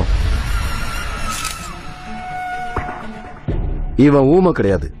பண்ணிட்டு இருக்கோம். இவன் ஊமை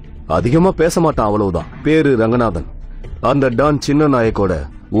கிடையாது, அதிகமா பேச மாட்டான், அவ்வளவுதான். பேரு ரங்கநாதன். அந்த டான் சின்ன நாயக்கோட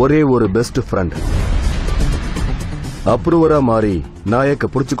ஒரே ஒரு பெஸ்ட் ஃப்ரெண்ட். அப்ரூவரா மாறி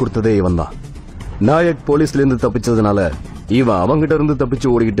நாயக்க புடிச்சு கொடுத்ததே இவன் தான். நாயக் போலீஸ்ல இருந்து தப்பிச்சதுனால இவன் அவங்கிட்ட இருந்து தப்பிச்சு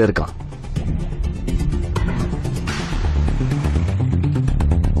ஓடிக்கிட்டே இருக்கான்.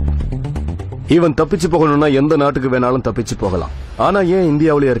 இவன் தப்பிச்சு போகணும்னா எந்த நாட்டுக்கு வேணாலும் தப்பிச்சு போகலாம். ஆனா ஏன்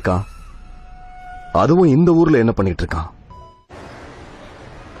இந்தியாவிலேயே இருக்கான்? அதுவும் இந்த ஊர்ல என்ன பண்ணிட்டு இருக்கான்?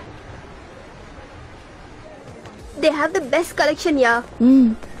 They have the best collection, yeah.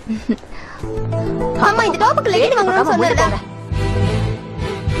 அம்மா, இந்த டாப்புக்கு லேடி வாங்கணும்னு சொன்னேன்ல.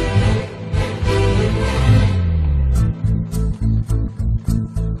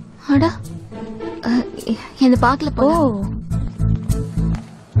 அட, என்ன பார்க்கல போ.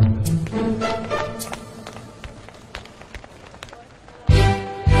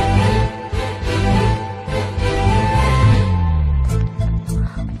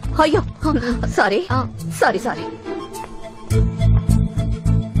 ஐயோ, சாரி சாரி சாரி.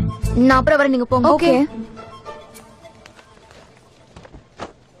 நான் அப்புறம் வர, நீங்க போங்க. ஓகே.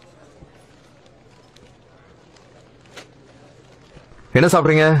 என்ன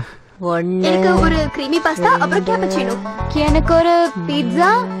சாப்பிடுறீங்க? எனக்கு ஒரு கிரீமி பாஸ்தா, அப்புறம் கேப்பச்சினோ. எனக்கு ஒரு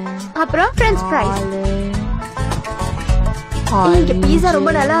பீட்சா, அப்புறம் பிரெஞ்ச் ஃப்ரைஸ். இங்க பீட்சா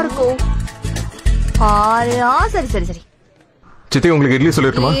ரொம்ப நல்லா இருக்கும். சரி சரி சரி. சித்தி, உங்களுக்கு இட்லி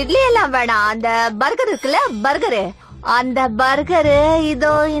சொல்லட்டுமா? இட்லி எல்லாம் வேணாம். அந்த பர்கர் இருக்குல்ல, பர்கரு, அந்த பர்கரு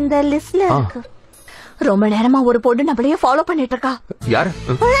இதோ இந்த லிஸ்ட்ல இருக்கு. ரொம்ப நேரமா ஒரு பொண்ணு நம்மளையே ஃபாலோ பண்ணிட்டு இருக்கா. யாரு?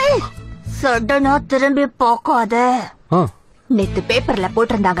 சடனா திரும்பி போக்காத. நேத்து பேப்பர்ல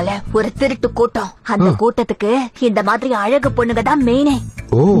போட்டிருந்தாங்கல்ல, ஒரு திருட்டு கூட்டம். அந்த கூட்டத்துக்கு இந்த மாதிரி அழகு பொண்ணுங்க தான் மெயினே.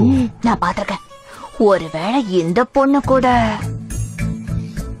 நான் பாத்திருக்கேன். ஒருவேளை இந்த பொண்ணு கூட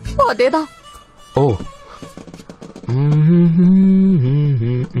அதேதான். ஓ,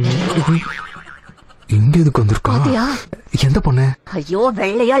 இங்க எதுக்கு வந்திருக்கா? எந்த பொண்ணு? ஐயோ,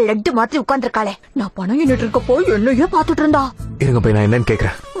 வெள்ளையா லட்டு மாதிரி உட்கார்ந்துருக்காளே. நான் பணம் எண்ணிட்டு இருக்கப்போ என்னையே பாத்துட்டு இருந்தா. இருங்க போய் நான் என்னன்னு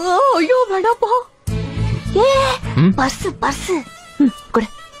கேக்குறேன். ஐயோ வேணாப்பா. ஏ, பர்ஸ் பர்ஸ் குடு.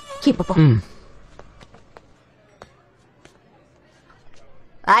 இப்ப போ.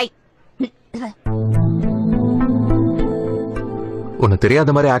 உன்னை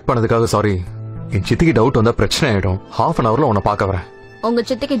தெரியாத மாதிரி ஆக்ட் பண்ணதுக்காக சாரி. என் சித்திக்கு டவுட் வந்தா பிரச்சனை ஆயிடும். half an hourல உன்னை பார்க்க வரேன். உங்க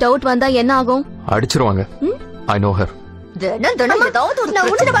சித்திக்கு டவுட் வந்தா என்ன ஆகும்? அடிச்சிருவாங்க. I know her.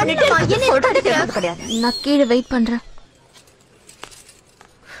 நான் கீழே வெயிட் பண்றேன்.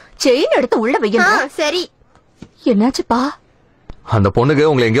 செயின் எடுத்து உள்ள வைங்க. சரி. என்னாச்சுப்பா? அந்த பொண்ணுக்கு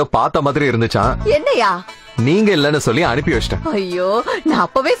உங்களை எங்கேயோ பார்த்த மாதிரி இருந்துச்சா? என்னையா? நீங்க இல்லன்னு சொல்லி அனுப்பி வச்சிட்டேன். ஐயோ, நான்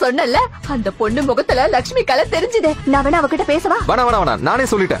அப்பவே சொன்னல, அந்த பொண்ணு முகத்துல லட்சுமி கலை தெரிஞ்சுதே. நான் வேணா அவகிட்ட பேசவா? வேணா நானே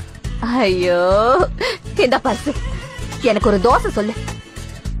சொல்லிட்டேன். ஐயோ, இந்த பர்ஸ் எனக்கு ஒரு தோசை சொல்லு.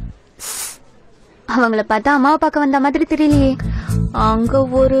 அவங்கள பார்த்தா அம்மாவை பார்க்க வந்த மாதிரி தெரியலையே. அங்க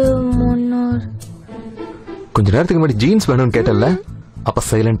ஒரு 300. கொஞ்ச நேரத்துக்கு முன்னாடி ஜீன்ஸ் வேணும்னு கேட்டல, அப்ப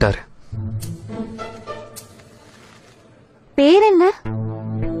சைலண்டாரு. பேர் என்ன?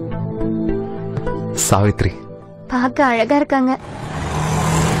 சாவித்ரி. பார்க்க அழகா இருக்காங்க.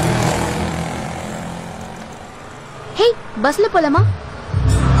 ஹே, பஸ்ல போலாமா?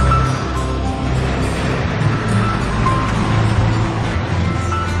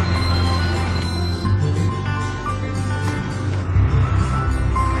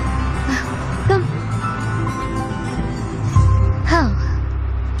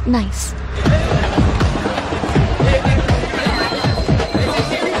 Nice.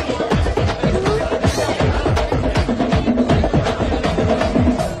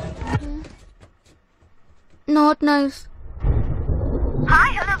 Not nice. Hi,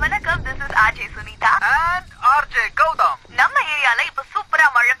 hello, வணக்கம். This is RJ Sunita and RJ Gautam. நம்ம ஏரியால இப்ப சூப்பரா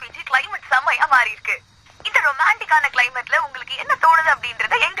மழை பெஞ்சு கிளைமேட் செம்மையா மாறி இருக்கு. இந்த ரொமான்டிக்கான கிளைமேட்ல உங்களுக்கு என்ன தோணுது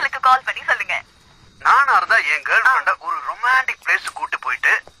அப்படின்றத எங்களுக்கு கால் பண்ணி சொல்லுங்க. நானா இருந்தா என் கேர்ள் ஃப்ரெண்ட ஒரு ரொமான்டிக் பிளேஸ் கூட்டி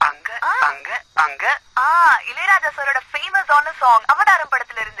போயிட்டு அங்க இளையராஜா சாரோட ஃபேமஸ் ஆன சாங் அவதாரம்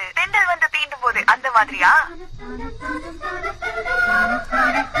படத்துல இருந்து தென்றல் வந்து தீண்டும் போது அந்த மாதிரியா?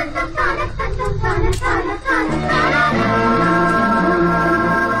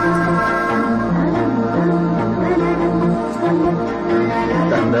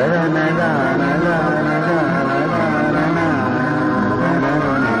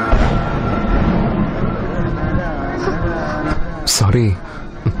 சாரி,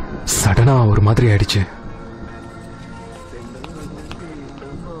 சடனா ஒரு மாதிரி ஆயிடுச்சு.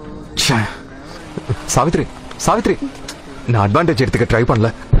 சாவித்ரி, நான் அட்வான்டேஜ் எடுத்துக்க ட்ரை பண்ணல.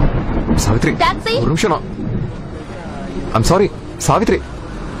 சாவித்ரி, ஒரு நிமிஷம். I'm sorry Savitri.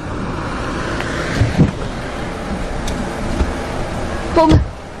 போங்க.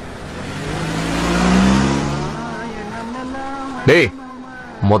 டேய்,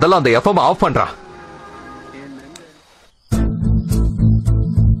 முதல்ல அந்த எஃப்எம் ஆஃப் பண்றா.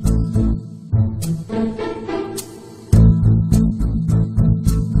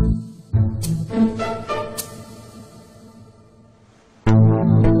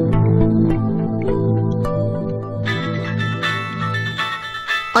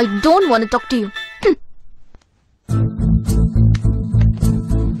 I don't want to talk to you.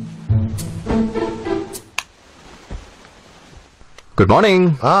 Good morning.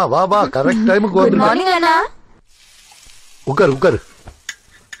 வா கரெக்ட் டைமுக்கு குட் வந்து. மார்னிங் அண்ணா. உட்காரு.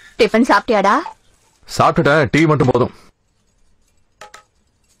 டிஃபன் சாப்பிட்டியாடா? சாப்பிட்டுட்டேன், டீ மட்டும் போதும்.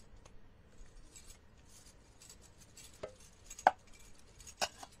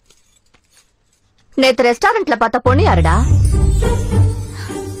 நேத்து ரெஸ்டாரண்ட்ல பார்த்த பொண்ணு யாருடா?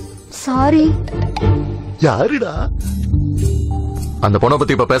 சாரி. யாருடா? அந்த பொண்ணை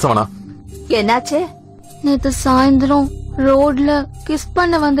பத்தி இப்ப பேச வேணாம். என்னாச்சு? நேத்து சாயந்தரம் ரோட்ல கிஸ்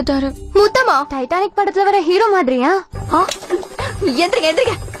பண்ண வந்துட்டாரு. முத்தமா டைட்டானிக் படத்துல வர ஹீரோ மாதிரியா?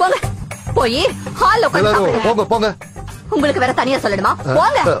 எந்திரிங்க போங்க. போய் ஹால்ல உட்கார்ந்து போங்க. உங்களுக்கு வேற தனியா சொல்லணுமா?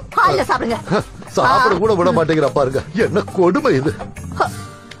 போங்க ஹால்ல சாப்பிடுங்க. சாப்பிட கூட விட மாட்டேங்கிற பாருங்க. என்ன கொடுமை இது.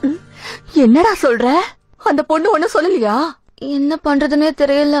 என்னடா சொல்ற? அந்த பொண்ணு ஒண்ணு சொல்லலையா? என்ன பண்றதுன்னே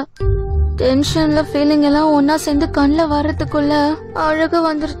தெரியல. டென்ஷன்ல ஃபீலிங் எல்லாம் ஒன்னா சேர்ந்து கண்ணுல வர்றதுக்குள்ள அழகு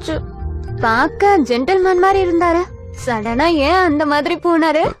வந்துருச்சு. பார்க்க ஜென்டில்மேன் மாதிரி இருந்தாரு. சடனா ஏன் அந்த மாதிரி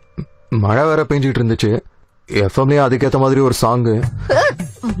போனாரு? மழை வேற பெஞ்சிட்டு இருந்துச்சு. எஃப்எம்லயே அதுக்கேத்த மாதிரி ஒரு சாங்.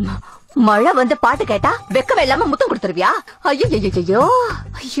 மழை வந்து பாட்டு கேட்டா வெக்கமே இல்லாம முத்தம் கொடுத்துருவியா?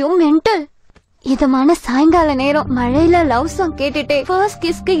 ஐயோ மென்டல். இதமான சாயங்கால நேரம் மழையில லவ் சாங் கேட்டுட்டே ஃபர்ஸ்ட்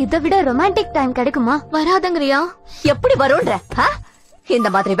கிஸ்க்கு இதை விட ரொமான்டிக் டைம் கிடைக்குமா? வராதங்கறியா? எப்படி வரும்ன்ற? இந்த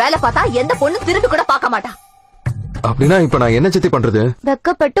மாதிரி வேலை பார்த்தா எந்த பொண்ணு திரும்பி கூட பார்க்க மாட்டா. அப்படின்னா இப்ப நான் என்ன சித்தி பண்றது?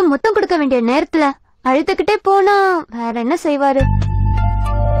 வெக்கப்பட்டு முத்தம் கொடுக்க வேண்டிய நேரத்துல அழுத்துக்கிட்டே போனா வேற என்ன செய்வாரு?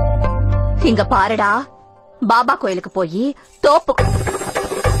 இங்க பாருடா, பாபா கோயிலுக்கு போய் தோப்பு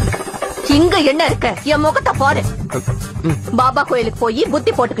இங்க என்ன இருக்க என் முகத்தை பாரு. பாபா கோயிலுக்கு போய்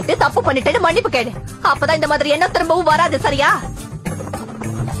புத்தி போட்டுக்கிட்டு தப்பு பண்ணிட்டேன்னு மன்னிப்பு கேடு. அப்பதான் இந்த மாதிரி என்ன திரும்பவும் வராது. சரியா?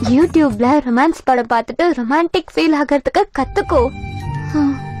 யூடியூப்ல ரொமான்ஸ் படம் பார்த்துட்டு ரொமான்டிக் ஃபீல் ஆகிறதுக்கு கத்துக்கோ.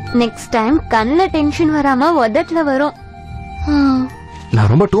 நெக்ஸ்ட் டைம் கண்ணுல டென்ஷன் வராம உதட்டுல வரும்.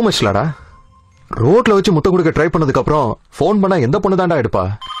 நான் ரொம்ப டூ மச்லடா. ரோட்ல வச்சு முத்த கொடுக்க ட்ரை பண்ணதுக்கு அப்புறம் போன் பண்ணா எந்த பொண்ணு தான்டா எடுப்பா?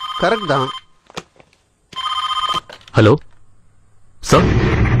 கரெக்ட் தான். Hello sir.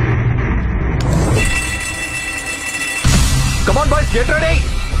 Come on boys, get ready.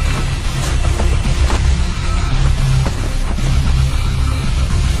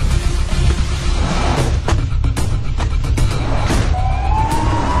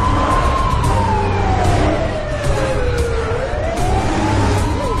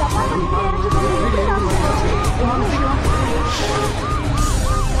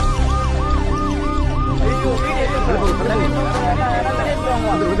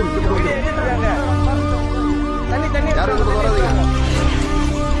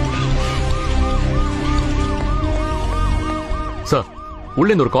 Sir, உள்ள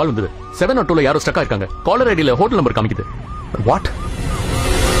இருந்து ஒரு கால் வந்தது. 702ல யாரோ ஸ்டக்கா இருக்காங்க. காலர் ஐடியில ஹோட்டல் நம்பர் காமிக்குது. வாட்?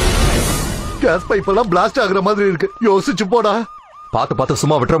 கேஸ் பைப் எல்லாம் பிளாஸ்ட் ஆகுற மாதிரி இருக்கு. யோசிச்சு போடா. பார்த்து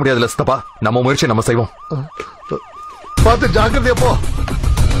சும்மா விட்டுற முடியாதுல சித்தப்பா. நம்ம முயற்சி நம்ம செய்வோம். பார்த்து ஜாக்கிரதையா போ.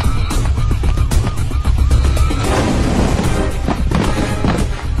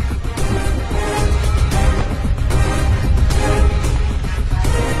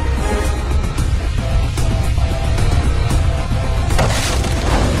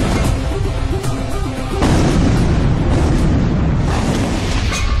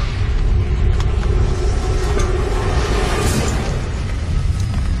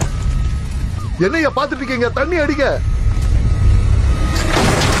 என்னையா பாத்துட்டு இருக்கீங்க? தண்ணி அடிக்க.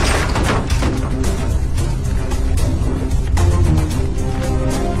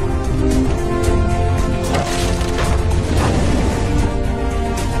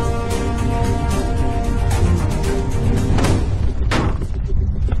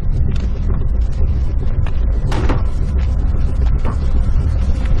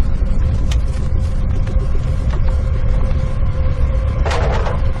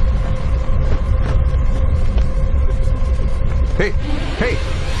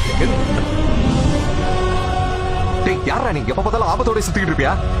 யாரா நீ? எப்ப பார்த்தாலும் ஆபத்தோட சுத்திக்கிட்டு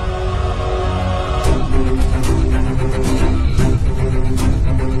இருப்பியா?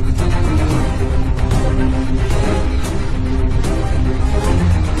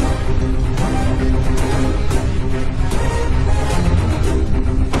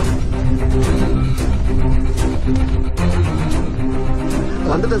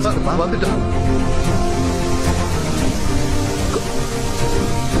 வந்துட்டேன் சார், வந்துட்டேன்.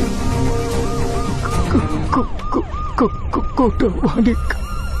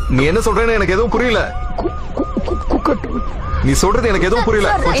 நீ என்ன சொல்றேன்னு எனக்கு எதுவும் புரியல. நீ சொல்றது எனக்கு எதுவும் புரியல.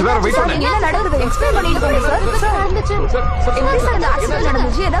 கொஞ்ச நேரம் வெயிட் பண்ணு. என்ன நடக்குது? எக்ஸ்பிளைன் பண்ணிட்டு போங்க சார். சார் நடந்துச்சு. எப்படி சார் இந்த ஆக்சிடென்ட்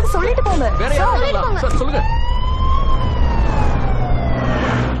நடந்துச்சு? ஏதாவது சொல்லிட்டு போங்க. சார் சொல்லுங்க.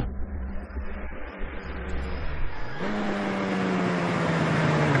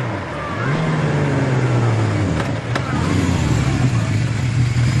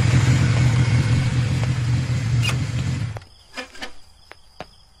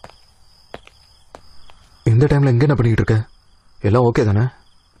 இந்த டைம்ல எங்க என்ன பண்ணிட்டு இருக்க? எல்லாம் ஓகே தானே?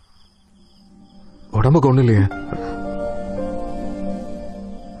 உடம்புக்கு ஒண்ணு இல்லையே?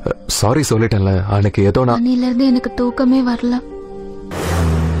 சாரி சொல்லிட்டேன்ல அன்னைக்கு. ஏதோ நான் அன்னில இருந்து எனக்கு தூக்கமே வரல.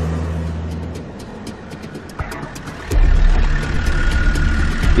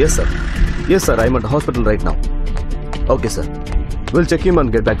 Yes sir. Yes sir, I'm at the hospital right now. Okay sir. We'll check him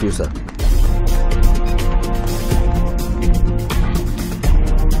and get back to you sir.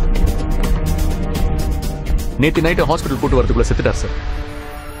 நேத்து நைட் ஹாஸ்பிடல் கூட்டு வரதுக்குள்ள செத்துட்டார் சார்.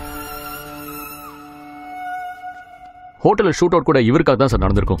 ஹோட்டல் ஷூட் அவுட் கூட இவருக்காக தான் சார்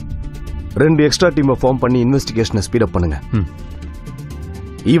நடந்திருக்கும். 2 எக்ஸ்ட்ரா டீமை ஃபார்ம் பண்ணி இன்வெஸ்டிகேஷனை ஸ்பீட் அப் பண்ணுங்க.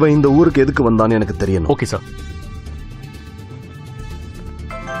 இவன் இந்த ஊருக்கு எதுக்கு வந்தான்னு எனக்கு தெரியணும். Okay sir.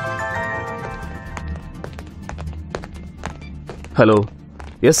 Hello.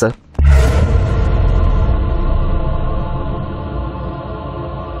 Yes sir.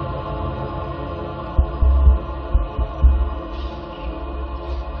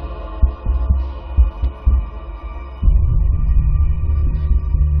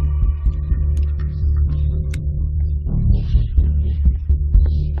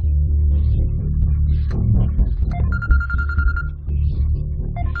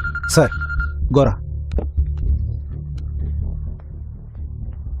 Sir கோரா.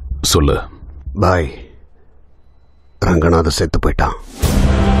 சொல்லு. பாய், ரங்கநாத செத்து போயிட்டான்.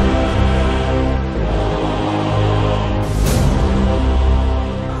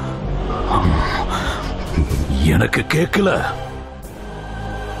 எனக்கு கேட்கல.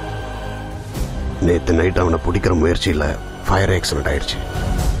 நேத்து நைட் அவனை பிடிக்கிற முயற்சியில ஃபயர் ஆக்சிடென்ட் ஆயிடுச்சு.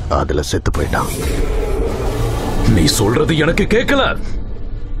 அதுல செத்து போயிட்டான். நீ சொல்றது எனக்கு கேட்கல.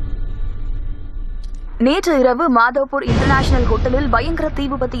 நேற்று இரவு மாதவ்பூர் இன்டர்நேஷனல் ஹோட்டலில் பயங்கர தீ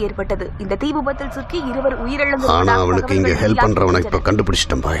விபத்து ஏற்பட்டது. இந்த தீ விபத்தில் சிக்கி 2 உயிரிழந்தது. ஆனா அவனுக்கு இங்க ஹெல்ப் பண்றவனை இப்ப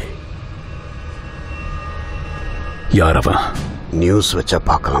கண்டுபிடிச்சிட்டேன் பாய். யார் அவன்? நியூஸ் வச்சா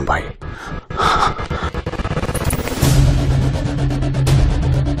பார்க்கலாம் பாய்.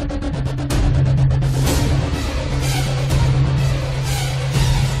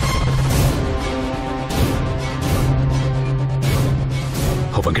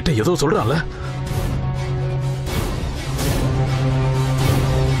 அவன்கிட்ட ஏதோ சொல்றான்ல,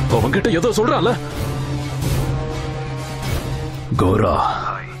 அவன்கிட்ட ஏதோ சொல்றான்ல. கோரா,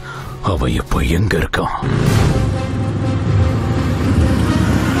 அவன் இப்ப எங்க இருக்கான்?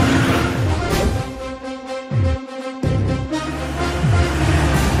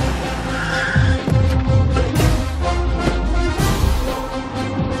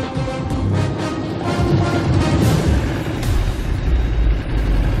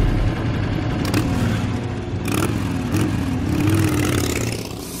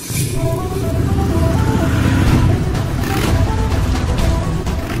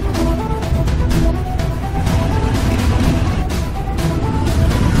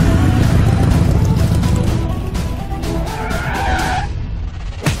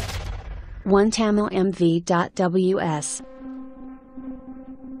 OneTamilMV.ws.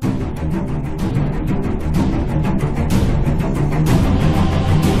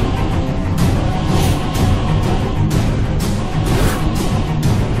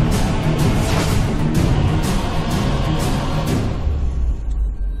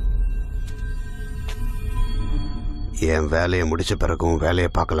 என் வேலையை முடிச்ச பிறகும் வேலையை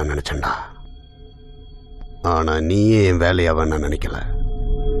பார்க்கல நினைச்சேன்டா. ஆனா நீயே என் வேலையாவ நான் நினைக்கல.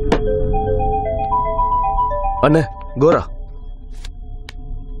 அண்ணே கோரா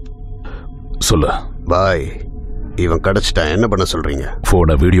சொல்ல. பாய், இவன் கிடைச்சிட்டான். என்ன பண்ண சொல்றீங்க?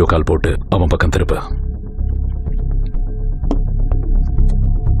 போனை வீடியோ கால் போட்டு அவன் பக்கம் திருப்ப.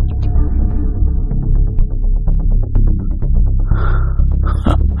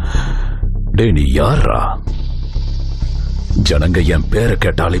 டே, நீ யாரா? ஜனங்க என் பேரை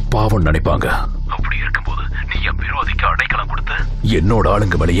கேட்டாலே பாவம் நினைப்பாங்க. அப்படி இருக்கும்போது நீ என் விரோதிக்கு அடைக்கலம் கொடுத்து என்னோட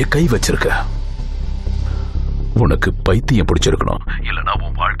ஆளுங்க மேலேயே கை வச்சிருக்க. உனக்கு பைத்தியம் பிடிச்சிருக்கணும், இல்லனா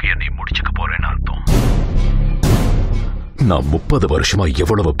உன் வாழ்க்கையை நீ முடிச்சுக்க போறேன்னு அர்த்தம். நான் 30 வருஷமா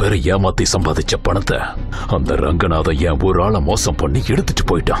எவ்வளவு பேரை ஏமாத்தி சம்பாதிச்ச பணத்தை அந்த ரங்கநாதன் என் ஒரு ஆளை மோசம் பண்ணி எடுத்துட்டு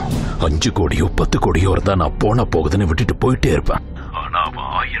போயிட்டான். 5 கோடியோ 10 கோடியோ இருந்தா நான் போன போகுதுன்னு விட்டுட்டு போயிட்டே இருப்பேன். ஆனா அவன்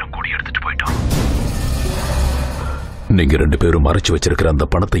 1000 கோடி எடுத்துட்டு போயிட்டான். நீங்க 2 பேரும் மறைச்சு வச்சிருக்கிற அந்த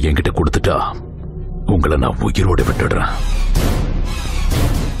பணத்தை என்கிட்ட கொடுத்துட்டா உங்களை நான் உயிரோடு விட்டுடுறேன்.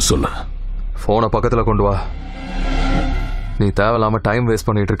 சொல்ல. போனை பக்கத்துல கொண்டு வா. நீ தேவையில்லாம டைம் வேஸ்ட்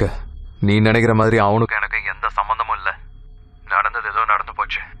பண்ணிட்டு இருக்க. நீ நினைக்கிற மாதிரி அவனுக்கு எனக்கு எந்த சம்பந்தமும் இல்ல. நடந்தது ஏதோ நடந்து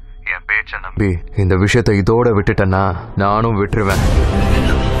போச்சு. என் பேச்ச நம்பி இந்த விஷயத்தை இதோட விட்டுட்டேன்னா நானும் விட்டுருவேன்.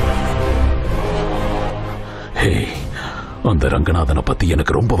 ஹே, அந்த ரங்கநாதனை பத்தி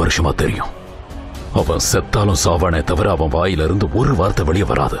எனக்கு ரொம்ப வருஷமா தெரியும். அவன் செத்தாலும் சாவானே தவிர அவன் வாயிலிருந்து ஒரு வார்த்தை வெளியே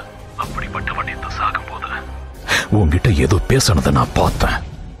வராது. அப்படிப்பட்டவன் இந்த சாகும் போது உன்கிட்ட ஏதோ பேசணதை நான் பார்த்தேன்.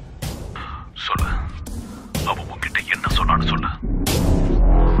 சொல்லு, அவன் உன்கிட்ட என்ன சொன்னான்னு சொல்லு.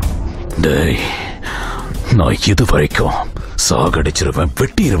 டேய், நான் இது வரைக்கும் சாகடிச்சிருவேன்,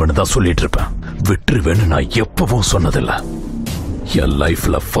 வெட்டிடுவேன்னு தான் சொல்லிட்டு இருப்பேன். விட்டுருவேன்னு நான் எப்பவும் சொன்னதில்லை. என்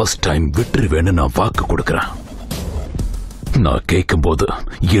லைஃப்ல ஃபர்ஸ்ட் டைம் விட்டுருவேன்னு நான் வாக்கு கொடுக்கறேன். நான் கேட்கும் போது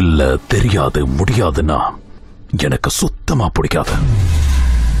இல்ல, தெரியாது, முடியாதுன்னா எனக்கு சுத்தமா பிடிக்காது.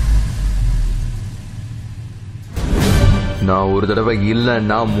 நான் ஒரு தடவை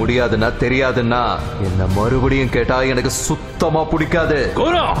இல்லன்னா, முடியாதுன்னா, தெரியாதுன்னா என்ன மறுபடியும் கேட்டா எனக்கு சுத்தமா பிடிக்காது.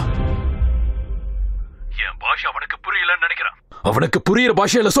 கோரா, என் பாஷை அவனுக்கு புரியலன்னு நினைக்கிறேன். அவனுக்கு புரியுற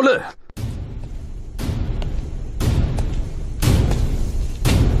பாஷையில சொல்லு.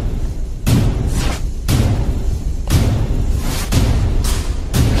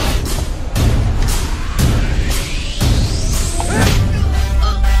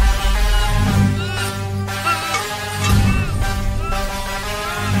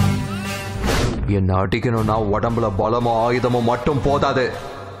 என்ன அடிக்கணும்னா உடம்புல பலமோ ஆயுதமோ மட்டும் போதாது,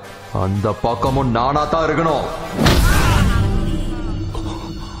 அந்த பக்கமும் நானா தான் இருக்கணும்.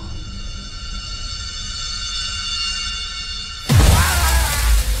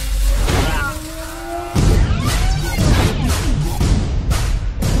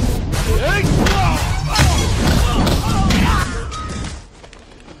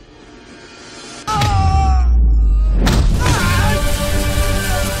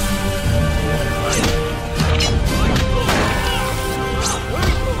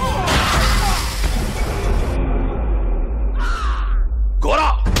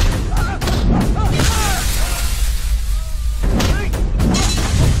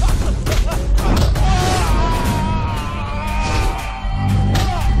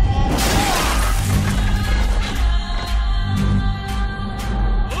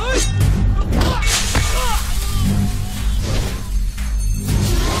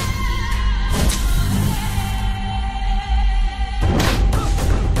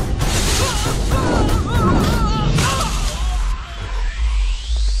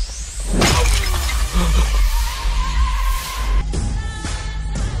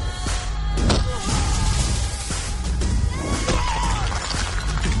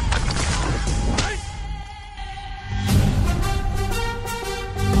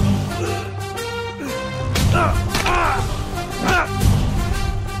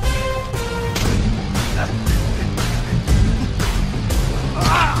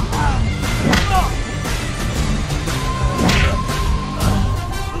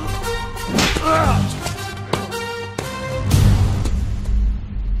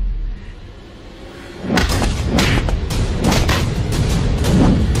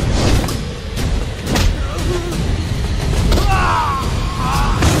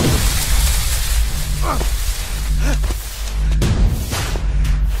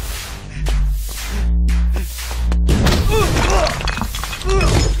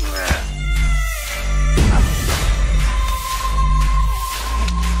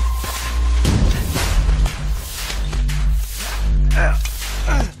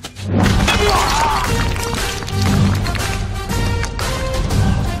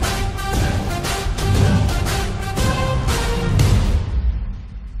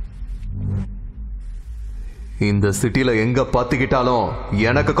 இந்த சிட்டில எங்க பத்திக்கிட்டாலும்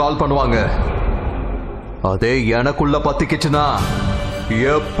எனக்கு கால் பண்ணுவாங்க. அதே எனக்குள்ள பத்திக்கிச்சுன்னா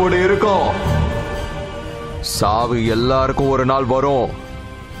எப்படி இருக்கும்? சாவு எல்லாருக்கும் ஒரு நாள் வரும்.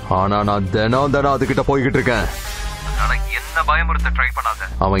 ஆனா நான் தினம் அதுகிட்ட போய்கிட்டு இருக்கேன். என்ன பயமுறுத்த ட்ரை பண்ணாத.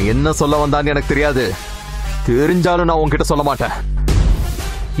 அவன் என்ன சொல்ல வந்தான்னு எனக்கு தெரியாது. தெரிஞ்சாலும் நான் உன்கிட்ட சொல்ல மாட்டேன்.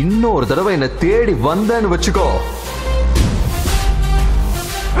 இன்னொரு தடவை என்ன தேடி வந்தேன்னு வச்சுக்கோ.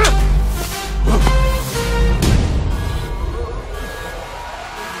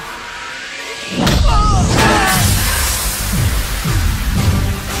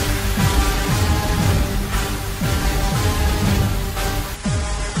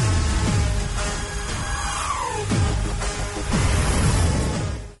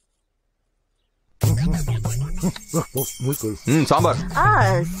 சாம்பார்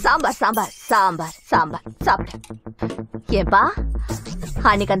சாம்பார் சாம்பார் சாம்பார் சாம்பார் சாப்பிடு. ஏன்பா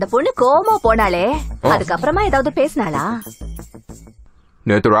அன்னைக்கு அந்த பொண்ணு கோமா போனாலே அதுக்கப்புறமா ஏதாவது பேசினாளா?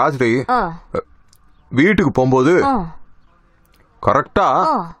 நேத்து ராத்திரி வீட்டுக்கு போகும்போது கரெக்டா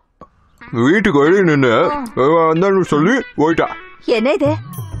வீட்டுக்கு வெளியே நின்னு சொல்லி போயிட்டா. என்ன இது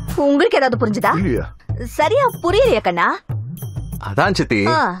உங்களுக்கு ஏதாவது புரிஞ்சுதா? சரியா புரியலையா கண்ணா? அதான் சித்தி,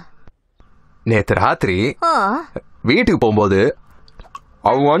 நேத்து ராத்திரி வீட்டுக்கு போகும்போது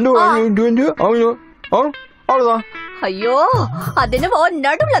அவ்வளவுதான். ஐயோ அது என்னவோ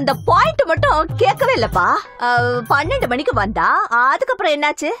நடுவுல அந்த பாயிண்ட் மட்டும் கேட்கவே இல்லப்பா. 12 மணிக்கு வந்தா அதுக்கப்புறம்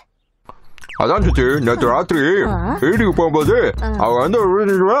என்னாச்சு? அதான் சித்தி, நேத்து ராத்திரி வீட்டுக்கு போகும்போது அவ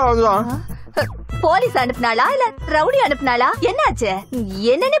போலீஸ் அனுப்புனாளா இல்ல ரவுடி அனுப்புனாளா? என்னாச்சு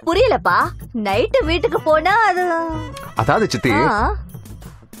என்னன்னு புரியலப்பா. நைட்டு வீட்டுக்கு போனா அது அதாவது சித்தி,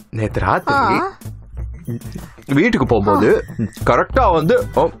 நேத்து ராத்திரி வீட்டுக்கு போகும்போது கரெக்டா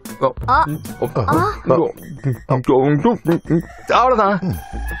அவ்வளவுதான்.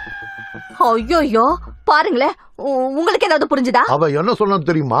 ஐயோ பாருங்களேன், உங்களுக்கு ஏதாவது புரிஞ்சுதா? அவ என்ன சொன்ன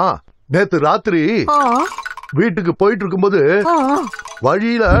தெரியுமா? நேத்து ராத்திரி வீட்டுக்கு போயிட்டு இருக்கும்போது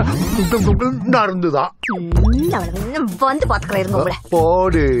வழியில நடந்துதான் வந்து பாத்துக்கிறேன்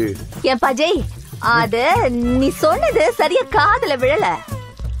போடு. ஏன் பஜய், அது நீ சொன்னது சரியா காதுல விழல.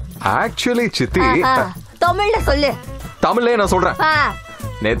 ஆக்சுவலி சித்தி, தமிழ்ல சொல்லு. தமிழ்ல நான் சொல்றேன்.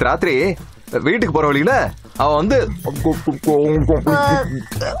 நேத்து ராத்திரி வீட்டுக்கு போற வழியில அவ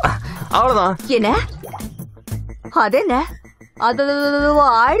அவ்வளவுதான். என்ன அது என்ன அது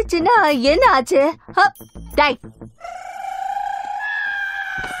ஆயிடுச்சுன்னா என்ன ஆச்சு?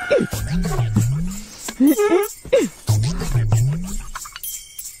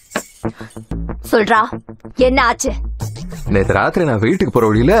 சொல்றா என்ன ஆச்சு? நேத்து ராத்திரி நான் வீட்டுக்கு போற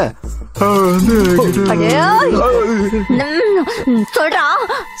வழியில சொல்றா.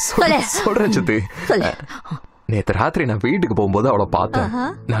 சொல்றேன் சித்தி. நேத்து ராத்திரி நான் வீட்டுக்கு போகும்போது அவளை பார்த்தேன்.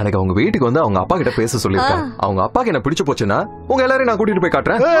 நாளைக்கு அவங்க வீட்டுக்கு வந்து அவங்க அப்பா கிட்ட பேச சொல்லிருக்கேன். அவங்க அப்பாக்கு என்ன பிடிச்சு போச்சுன்னா உங்க எல்லாரையும் நான் கூட்டிட்டு போய்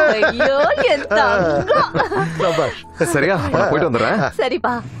காட்டுறேன். சரியா? போயிட்டு வந்துடுறேன்.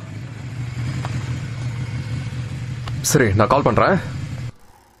 சரிப்பா. சரி, நான் கால் பண்றேன்.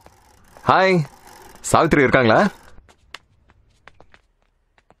 ஹாய், சாவித்ரி இருக்காங்களா?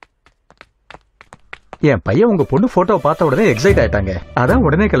 என் பையன் உங்க பொண்ணு போட்டோ பார்த்த உடனே எக்ஸைட் ஆயிட்டாங்க. அதான்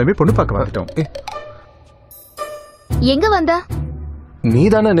உடனே கிளம்பி பொண்ணு பார்க்க வந்துட்டோம். எங்க வந்த? நீ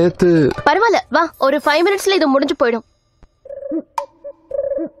தானே நேத்து? பரவாயில்ல, வா, ஒரு 5 மினிட்ஸ்ல இது முடிஞ்சு போயிடும்.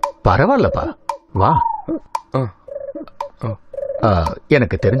 பரவாயில்லப்பா, வா.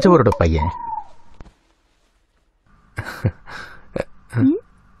 எனக்கு தெரிஞ்சவரோட பையன்.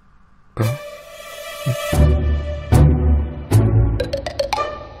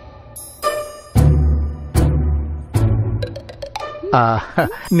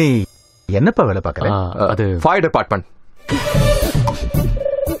 நீ என்னப்பா வேலை பார்க்கற? அது ஃபயர் டிபார்ட்மெண்ட்.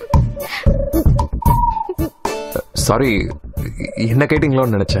 சாரி, என்ன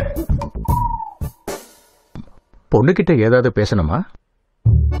கேட்டீங்களோன்னு நினைச்சேன். பொண்ணுகிட்ட ஏதாவது பேசணுமா?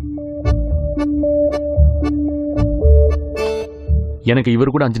 எனக்கு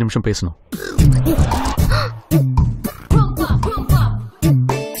இவர் கூட 5 நிமிஷம் பேசணும்.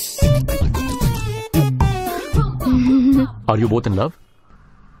 Are you both in love?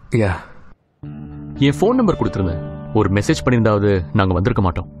 Yeah. N phone number கொடுத்துருந்தேன். ஒரு மெசேஜ் பண்ணியிருந்தாவது நாங்க வந்திருக்க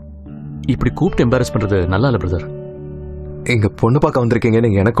மாட்டோம். இப்படி கூப்பிட்டு எம்பாரஸ் பண்றது நல்லா இல்ல பிரதர். இங்க பொண்ணு பார்க்க வந்திருக்கீங்கன்னு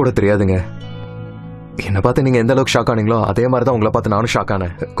எனக்கு கூட தெரியாதுங்க. என்ன பார்த்து நீங்க எந்த அளவுக்கு ஷாக் ஆனீங்களோ அதே மாதிரி தான் உங்களை பார்த்து நானும் ஷாக்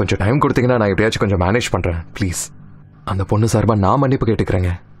ஆனேன். கொஞ்சம் டைம் கொடுத்தீங்கன்னா நான் எப்படியாச்சும் கொஞ்சம் மேனேஜ் பண்றேன். ப்ளீஸ், அந்த பொண்ணு சார்பா நான் மன்னிப்பு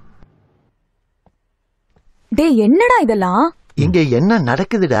கேட்டுக்கிறேங்க. டேய், என்னடா இதெல்லாம்? இங்க என்ன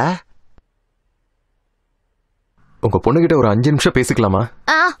நடக்குதுடா? உங்க பொண்ணுகிட்ட ஒரு 5 நிமிஷம் பேசிக்கலாமா?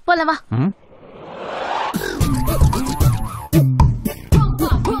 போலவா.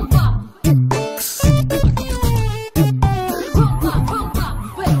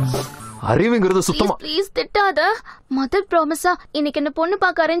 அறிவுங்கிறது சுத்தமா. ப்ளீஸ் திட்டாத. மதர் ப்ராமிஸா இன்னைக்கு என்ன பொண்ணு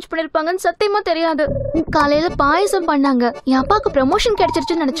பார்க்க அரேஞ்ச் பண்ணிருப்பாங்கன்னு சத்தியமா தெரியாது. காலையில பாயசம் பண்ணாங்க. என் அப்பாக்கு ப்ரமோஷன்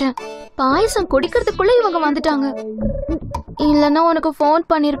கிடைச்சிருச்சுன்னு நினைச்சேன். பாயசம் குடிக்கிறதுக்குள்ள இவங்க வந்துட்டாங்க. இல்லன்னா உனக்கு ஃபோன்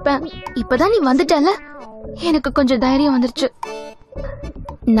பண்ணிருப்பேன். இப்பதான் நீ வந்துட்டல, எனக்கு கொஞ்சம் தைரியம் வந்துருச்சு.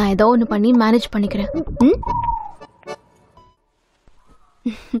 நான் ஏதோ ஒண்ணு பண்ணி மேனேஜ் பண்ணிக்கிறேன்.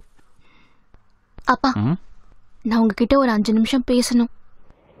 அப்பா, நான் உங்ககிட்ட ஒரு 5 நிமிஷம் பேசணும்.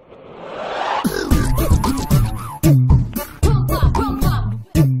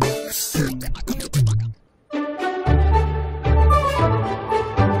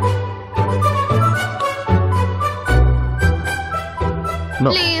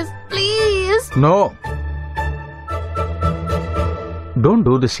 No. Please. No. Don't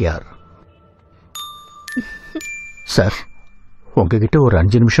do this, yaar. Sir, உங்ககிட்ட ஒரு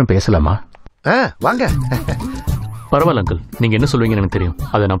 5 நிமிஷம் பேசலாமா? வாங்க. பரவாயில்ல அங்கிள், நீங்க என்ன சொல்வீங்கன்னு எனக்கு தெரியும்.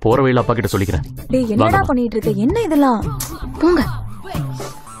 அதை நான் போற வழியில அப்பா கிட்ட சொல்லிக்கிறேன். டேய், என்னடா பண்ணிட்டு இருக்க? என்ன இதெல்லாம்? போங்க.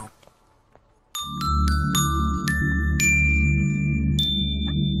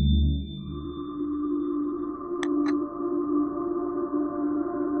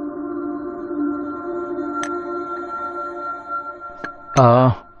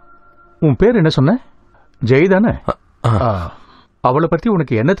 உன் பேர் என்ன சொன்ன? ஜெய் தானே? அவளை பத்தி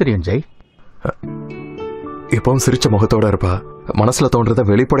உனக்கு என்ன தெரியும் ஜெய்? எப்பவும் சிரிச்ச முகத்தோட இருப்பா. மனசுல தோன்றத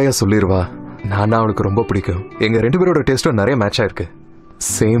வெளிப்படையா சொல்லிடுவா. நானா அவளுக்கு ரொம்ப பிடிக்கும். எங்க 2 பேரோட டேஸ்டும் நிறைய மேட்ச் ஆயிருக்கு.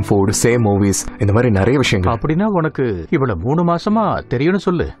 சேம் ஃபுட், சேம் மூவிஸ், இந்த மாதிரி நிறைய விஷயங்கள். அப்படின்னா உனக்கு இவள 3 மாசமா தெரியும்னு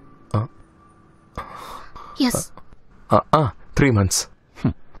சொல்லு. எஸ். 3 months.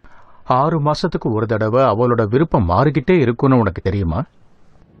 6 மாசத்துக்கு ஒரு தடவை அவளோட விருப்பம் மாறிக்கிட்டே இருக்குன்னு உனக்கு தெரியுமா?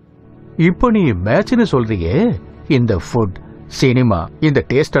 இப்போ நீ மேட்ச்னு சொல்றியே, இந்த ஃபுட், சினிமா, இந்த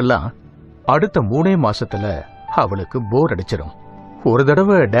டேஸ்ட் எல்லாம் அடுத்த 3 மாசத்துல அவளுக்கு போர் அடிச்சிடும். ஒரு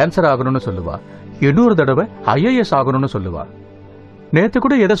தடவை டான்சர் ஆகணும்னு சொல்லுவா, இன்னொரு தடவை IAS ஆகணும்னு சொல்லுவா. நேத்து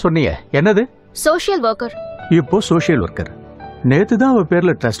கூட எதை சொன்னீங்க? என்னது? Social worker. இப்போ சோஷியல் ஒர்க்கர். நேத்து தான் அவ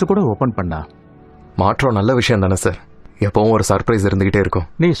பேர்ல ட்ரஸ்ட் கூட ஓபன் பண்ணா. மாற்றம் நல்ல விஷயம் தானே சார்? எப்பவும் ஒரு சர்ப்ரைஸ் இருந்துகிட்டே இருக்கும்.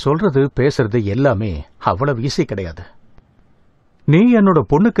 நீ சொல்றது பேசுறது எல்லாமே அவ்வளவு ஈஸி கிடையாது. நீ என்னோட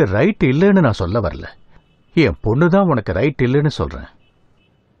பொண்ணுக்கு ரைட் இல்லைன்னு நான் சொல்ல வரல. என் பொண்ணுதான் உனக்கு ரைட் இல்லைன்னு சொல்றேன்.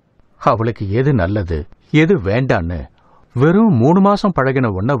 அவளுக்கு எது நல்லது எது வேண்டான்னு வெறும் 3 மாசம்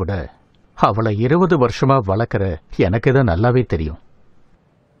பழகின உன்னை விட அவளை 20 வருஷமா வளர்க்கிற எனக்கு தான் நல்லாவே தெரியும்.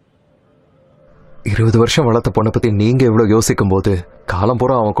 20 வருஷம் வளர்த்த பொண்ணை பத்தி நீங்க எவ்வளவு யோசிக்கும் போது காலம்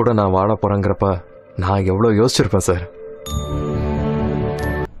பூரா அவன் கூட நான் வாழ போறேங்கிறப்ப நான் எவ்வளவு யோசிச்சிருப்பேன் சார்.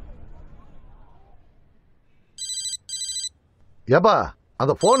 ஏப்பா,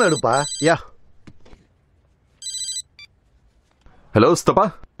 அந்த போன் எடுப்பா. யா. ஹலோ சித்தப்பா.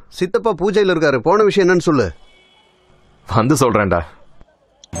 சித்தப்பா பூஜையில் இருக்காரு. போன விஷயம் என்னன்னு சொல்லு. வந்து சொல்றேன்டா.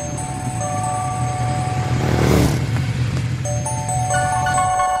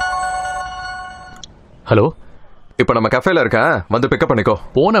 ஹலோ, இப்ப நம்ம கஃபேல இருக்கேன், வந்து பிக்கப் பண்ணிக்கோ.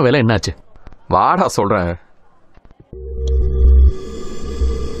 போன வேலை என்னாச்சு? வாடா சொல்றேன்.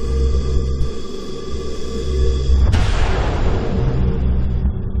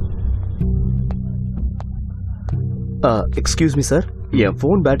 எக்ஸ்கியூஸ் மீ சார், என்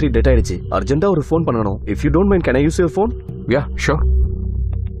ஃபோன் பேட்டரி டெட் ஆயிடுச்சு. அர்ஜென்ட்டா ஒரு ஃபோன் பண்ணணும். If you don't mind can I use your phone? Yeah, sure.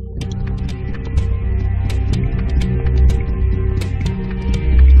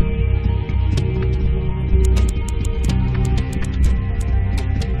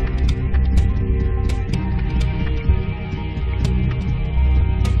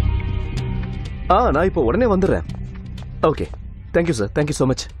 நான் இப்போ உடனே வந்துடுறேன். Okay, thank you sir. Thank you so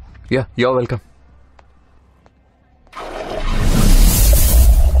much. Yeah, you are welcome.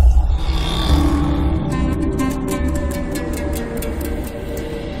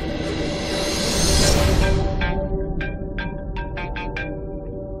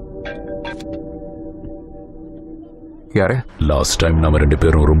 யாரு? லாஸ்ட் டைம் நாம 2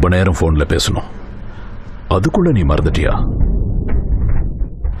 பேரும் ரொம்ப நேரம் போன்ல பேசணும். அதுக்குள்ள நீ மறந்துட்டியா?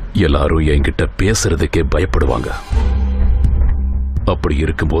 எல்லாரும் என்கிட்ட பேசுறதுக்கே பயப்படுவாங்க. அப்படி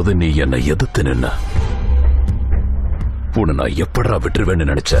இருக்கும்போது நீ என்னை எதிர்த்து நின்ன. உன்னை நான் எப்படா விட்டுருவேன்னு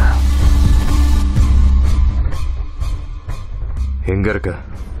நினைச்ச? எங்க இருக்க?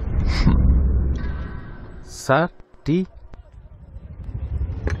 Sir tea.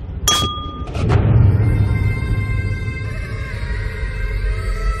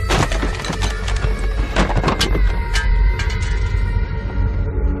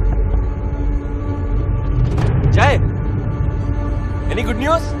 Jay, any good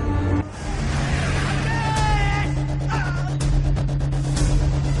news?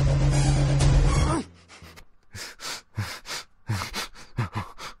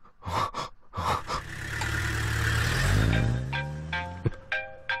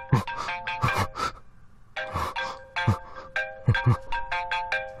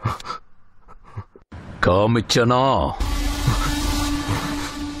 காமிச்சனா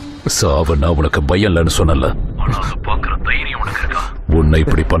சாவனா உனக்கு பயம் இல்லைன்னு சொன்னல. உன்னை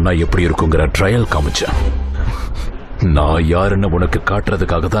இப்படி பண்ணா எப்படி இருக்குங்கிற ட்ரையல் காமிச்சேன். நான் யாருன்னு உனக்கு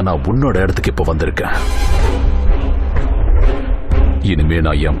காட்டுறதுக்காக தான் நான் உன்னோட இடத்துக்கு இப்ப வந்திருக்கேன். இனிமே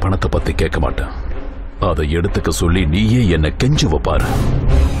நான் என் பணத்தை பத்தி கேட்க மாட்டேன். அதை எடுத்துக்க சொல்லி நீயே என்ன கெஞ்சுவ பாரு.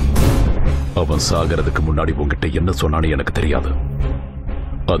 அவன் சாகிறதுக்கு முன்னாடி உன்கிட்ட என்ன சொன்னான்னு எனக்கு தெரியாது.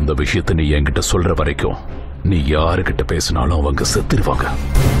 அந்த விஷயத்தை நீ என்கிட்ட சொல்ற வரைக்கும் நீ யாருகிட்ட பேசினாலும் அவங்க செத்துருவாங்க.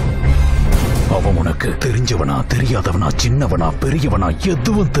 அவன் உனக்கு தெரிஞ்சவனா தெரியாதவனா சின்னவனா பெரியவனா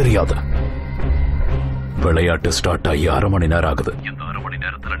எதுவும் தெரியாது. விளையாட்டு ஸ்டார்ட் ஆகி 1/2 மணி நேரம் ஆகுது. இந்த 1/2 மணி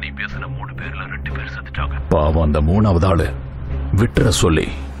நேரத்துல நீ பேசின 3 பேர்ல 2 பேர் செத்துட்டாங்க. பாவம் அந்த 3வது ஆளு விட்டுற சொல்லி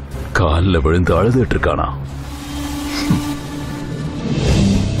காலில் விழுந்து அழுதுட்டு இருக்கானா.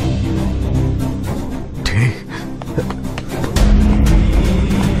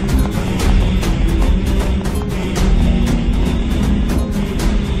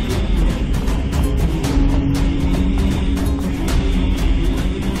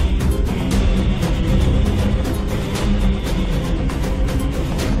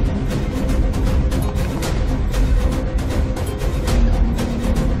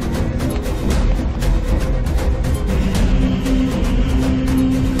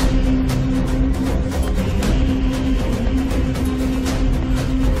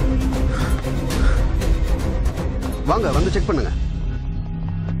 வாங்க வந்து செக் பண்ணுங்க.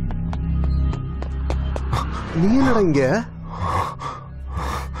 நீ என்னடா இங்க?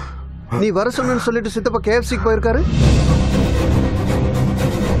 நீ வர சொன்னு சொல்லிட்டு சித்தப்பா KFCக்கு போயிருக்காரு.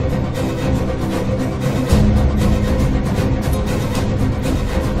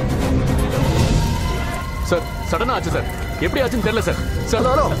 சார் சடனா ஆச்சு சார். எப்படி ஆச்சுன்னு தெரியல சார். சார்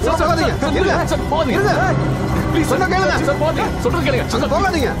போகாதீங்க. சார் போகாதீங்க. ப்ளீஸ் சொன்னா கேளுங்க. சார் போகாதீங்க. சொல்றது கேளுங்க. அங்க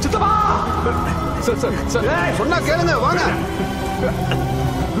போகாதீங்க. சித்தப்பா. சார் சார் சார் சொன்னா கேளுங்க. வாங்க.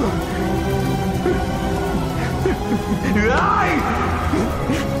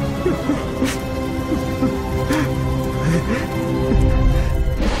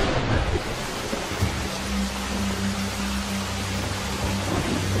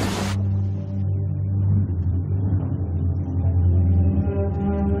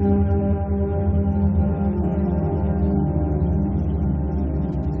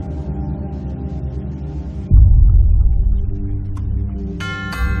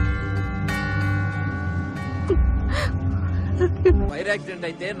 ఫైర్ యాక్సిడెంట్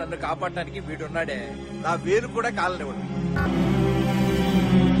అయితే నన్ను కాపాడటానికి వీడున్నాడే. నా వేలు కూడా కాలనివ్వడు.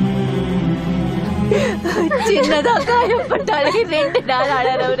 சின்னதா காயப்பட்டாலே 2 நாள்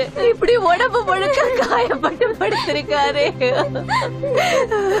ஆளறவரு இப்படி உடம்பு முழுக்க காயப்பட்டு படுத்திருக்காரு.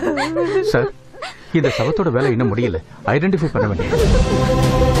 சார் இந்த சவத்தோட வேலை இன்னும் முடியல. ஐடென்டிஃபை பண்ண வேண்டியது.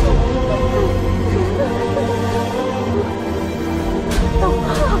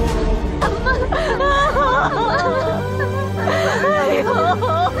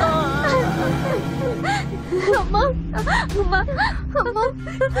 அம்மா அம்மா அம்மா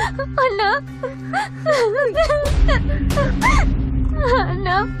அண்ணா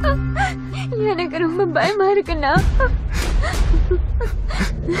அண்ணா எனக்கு ரொம்ப பயமா இருக்குண்ணா.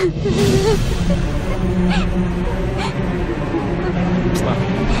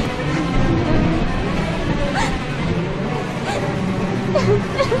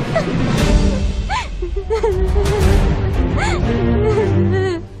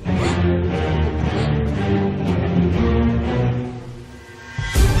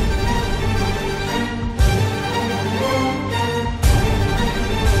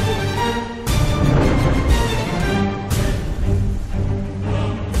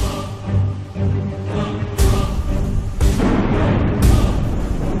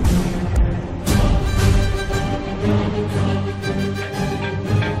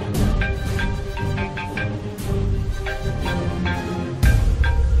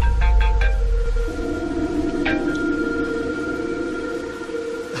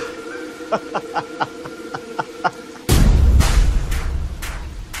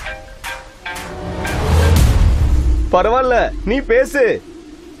 பரவாயில்ல, நீ பேசு.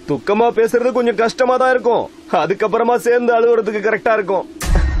 துக்கமா பேசுறது கொஞ்சம் கஷ்டமா தான் இருக்கும், அதுக்கப்புறமா சேர்ந்து அழுகுறதுக்கு கரெக்டா இருக்கும்.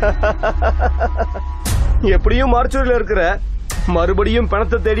 எப்படியும் மார்ச்சூரில் இருக்கிற, மறுபடியும்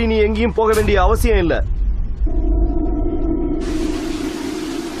பணத்தை தேடி நீ எங்கேயும் போக வேண்டிய அவசியம் இல்ல.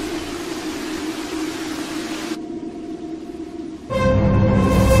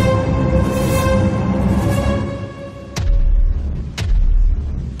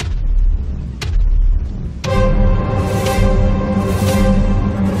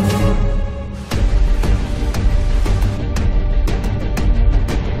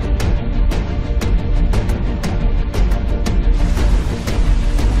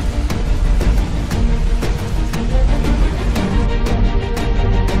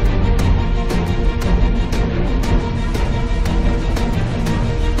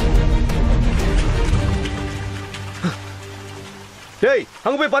 டேய்,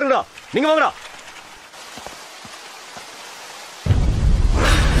 அங்க போய் பாருங்கடா. நீங்க வாங்கடா.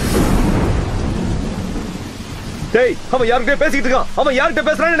 டேய், அவன் யார்கிட்ட பேசிக்கிட்டு இருக்கான்? அவன் யார்கிட்ட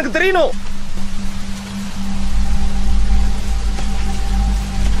பேசுறான்னு எனக்கு தெரியணும்.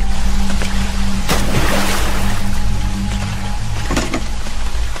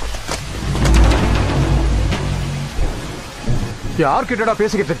 யார்கிட்டடா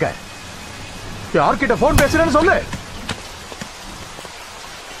பேசிக்கிட்டு இருக்க? யார்கிட்ட போன் பேசுறேன்னு சொல்லு.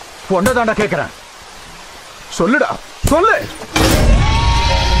 ஒன்னதாண்டா கேக்குறேன், சொல்லுடா, சொல்லு.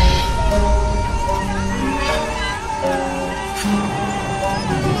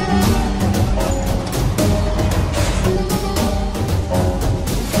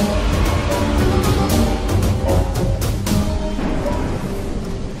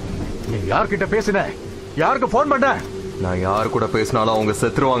 நீ யார்கிட்ட பேசின? யாருக்கு போன் பண்ண? நான் யார் கூட பேசினாலும் அவங்க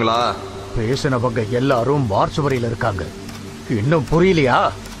செத்துருவாங்களா? பேசினவங்க எல்லாரும் மார்ச்சுவரியில இருக்காங்க. இன்னும் புரியலையா?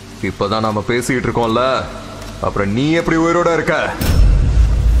 இப்பதான் நாம பேசிட்டு இருக்கோம்ல, அப்புறம் நீ எப்படி உயிரோட இருக்க?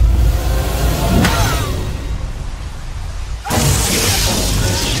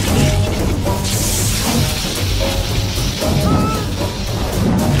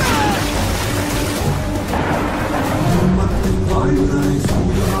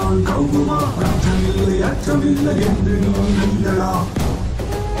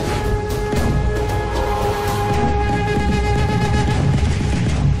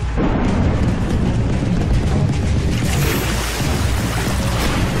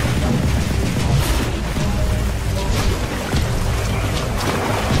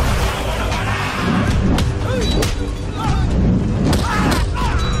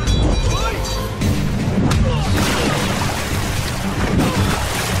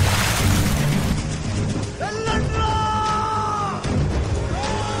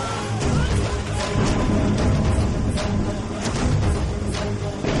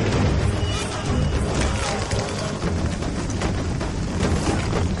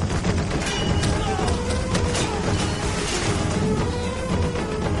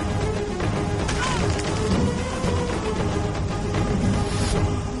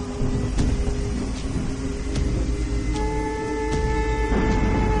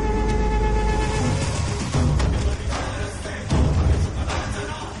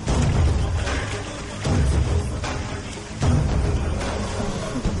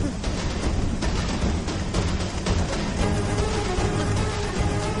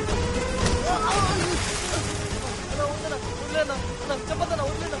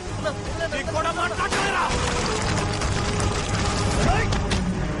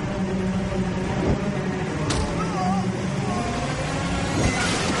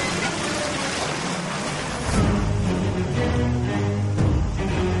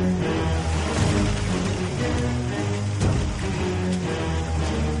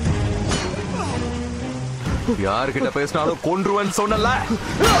 யார்கிட்ட பேசினாலும் கொன்றுவன் சொன்னல.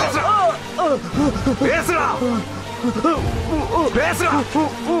 பேசுறா பேசுறா.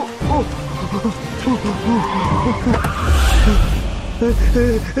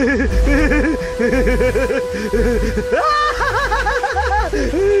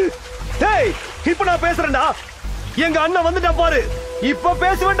 டேய், இப்ப நான் பேசுறேன்டா. எங்க அண்ணன் வந்துட்டா பாரு. இப்ப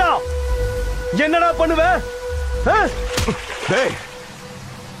பேச வேண்டாம். என்னடா பண்ணுவ? டேய்,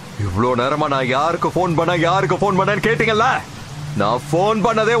 இவ்ளோ நேரமா நான் யாருக்கு போன் பண்ணேன்னு கேட்டீங்கல்ல? நான் போன்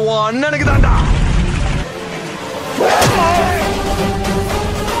பண்ணதே உன் அண்ணனுக்கு தான்டா.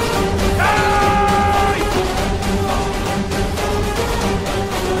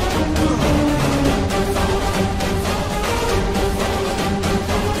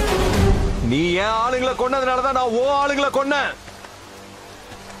 நீ ஏன் ஆளுங்களை கொன்னதுனாலதான் நான் ஓ ஆளுங்களை கொன்னேன்.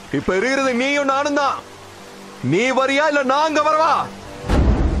 இப்ப இருக்கிறது நீயும் நானும் தான். நீ வரியா இல்ல நாங்க வரவா?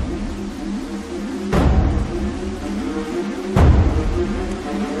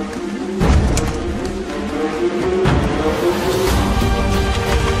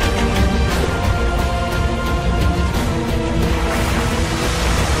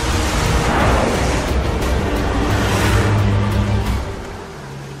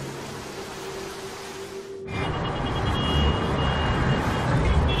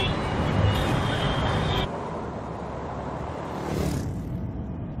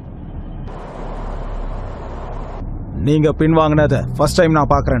 நீங்க பின்வாங்கினத ஃபர்ஸ்ட் டைம் நான்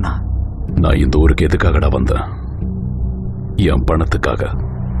பாக்குறேன்னா. நான் இந்த ஊருக்கு எதுக்காகடா வந்தேன்? என் பணத்துக்காக.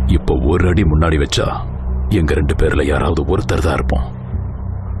 இப்ப ஒரு அடி முன்னாடி வச்சா எங்க 2 பேர்ல யாராவது ஒருத்தர் தான் இருப்போம்.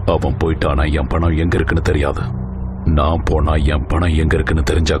 அவன் போயிட்டானா என் பணம் எங்க இருக்குன்னு தெரியாது. நான் போனா என் பணம் எங்க இருக்குன்னு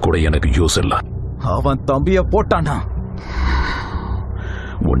தெரிஞ்சா கூட எனக்கு யூஸ் இல்ல. அவன் தம்பிய போட்டானா?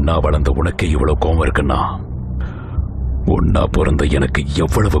 ஒன்னா வளர்ந்த உனக்கு இவ்வளவு கோபம் இருக்குன்னா ஒன்னா பிறந்த எனக்கு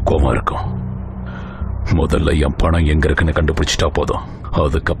எவ்வளவு கோபம் இருக்கும். முதல்ல என் பணம் எங்க இருக்குன்னு கண்டுபிடிச்சிட்டா போதும்.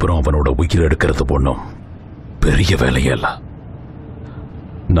 அதுக்கப்புறம் அவனோட உயிர் எடுக்கிறது ஒண்ணும் பெரிய வேலையே இல்ல.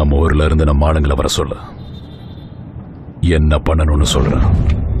 நம்ம ஊர்ல இருந்து நம்ம ஆளுங்களை வர சொல்லு. என்ன பண்ணணும்னு சொல்றேன்.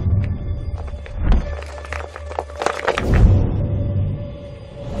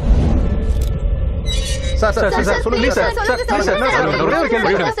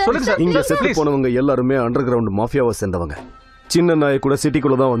 இங்க செத்து போனவங்க எல்லாருமே அண்டர் கிரவுண்ட் மாஃபியாவை சேர்ந்தவங்க. சின்ன நாய் கூட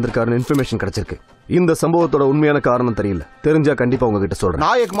சிட்டிக்குள்ள தான் வந்திருக்காருன்னு இன்ஃபர்மேஷன் கிடைச்சிருக்கு. இந்த சம்பவத்தோட உண்மையான காரணம் தெரியல. தெரிஞ்சா கண்டிப்பா உங்ககிட்ட சொல்றேன்.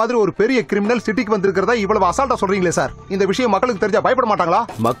 நாயக் மாதிரி ஒரு பெரிய கிரிமினல் சிட்டிக்கு வந்திருக்கிறதா இவ்வளவு அசால்ட்டா சொல்றீங்களே சார். இந்த விஷயம் மக்களுக்கு தெரிஞ்சா பயப்பட மாட்டாங்களா?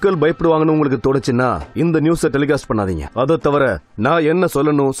 மக்கள் பயப்படுவாங்கன்னு உங்களுக்கு தோணுச்சுன்னா இந்த நியூஸை டெலிகாஸ்ட் பண்ணாதீங்க. அதை தவிர நான் என்ன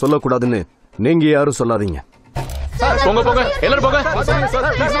சொல்லணும் சொல்லக்கூடாதுன்னு நீங்க யாரும் சொல்லாதீங்க. போங்க போங்க எல்லாரும் போங்க.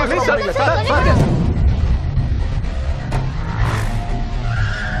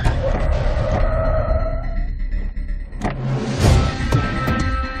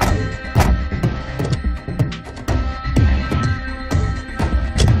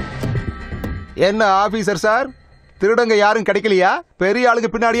 என்ன ஆபீசர் சார், திருடங்க யாரும் கிடைக்கலையா? பெரிய ஆளுங்க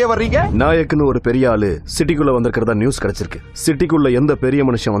பின்னாடியே வர்றீங்க. நாயக்குன்னு ஒரு பெரிய ஆளு சிட்டிக்குள்ள வந்திருக்கிறதா நியூஸ் கிடைச்சிருக்கு. சிட்டிக்குள்ள எந்த பெரிய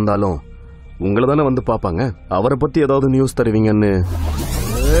மனுஷன் வந்தாலும் உங்களை தானே வந்து பாப்பாங்க. அவரை பத்தி ஏதாவது நியூஸ் தருவீங்கன்னு.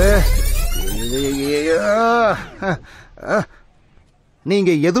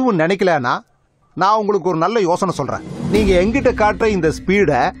 நீங்க எதுவும் நினைக்கலனா நான் உங்களுக்கு ஒரு நல்ல யோசனை சொல்றேன். நீங்க எங்கிட்ட காட்டுற இந்த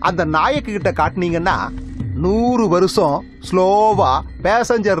ஸ்பீட அந்த நாயக்கு கிட்ட காட்டுனீங்கன்னா 100 வருஷம் ஸ்லோவா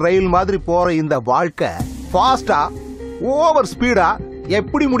பேசஞ்சர் ரயில் மாதிரி போற இந்த வாழ்க்கை ஃபாஸ்டா ஓவர் ஸ்பீடா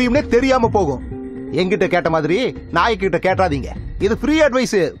எப்படி முடியும்னே தெரியாம போகும். எங்கிட்ட கேட்ட மாதிரி நாயக்கிட்ட கேட்டாதீங்க. இது ஃப்ரீ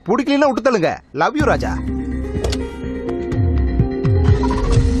அட்வைஸ். பிடிக்கலன்னா விட்டு தள்ளுங்க. Love you Raja.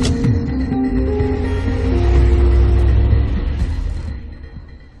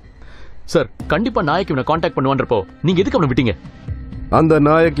 சார் கண்டிப்பா நாயக் இவனை காண்டாக்ட் பண்ணுவான்றப்போ நீங்க எதுக்கு அவனை விட்டீங்க? அந்த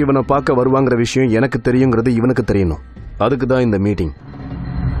நாயக் இவனை பார்க்க வருவாங்கிற விஷயம் எனக்கு தெரியுங்கிறது இவனுக்கு தெரியணும். அதுக்கு தான் இந்த மீட்டிங்.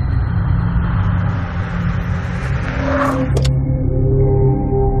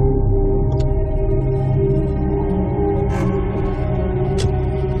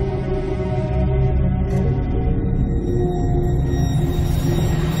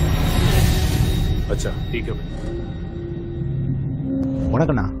 அச்சா ठीक है.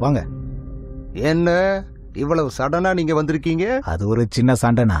 வணக்கண்ணா வாங்க. என்ன இவ்வளவு சடனா நீங்க வந்திருக்கீங்க? அது ஒரு சின்ன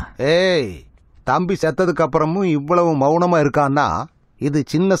சண்டைனா. ஏய், தம்பி செத்ததுக்கு அப்புறமும் இவ்வளவு மௌனமா இருக்கான்னா இது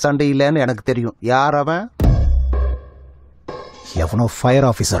சின்ன சண்டை இல்லைன்னு எனக்கு தெரியும். யார் அவன்? எவனோ ஃபயர்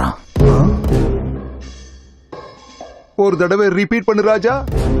ஆபீசரா? ஒரு தடவை ரிப்பீட் பண்ணு ராஜா.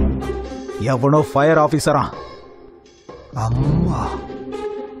 எவனோ ஃபயர் ஆபீசரா? அம்மா,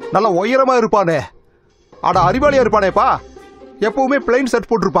 நல்ல உயரமா இருப்பானே. அட அறிவாளியா இருப்பானேப்பா. எப்பவுமே பிளைன்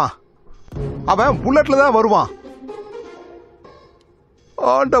செட் போட்டிருப்பான். அவன் புல்லட்ல தான் வருவான்.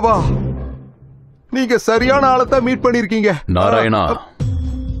 ஆண்டவா, நீங்க சரியான ஆளத்தான் மீட் பண்ணிருக்கீங்க. நாராயணா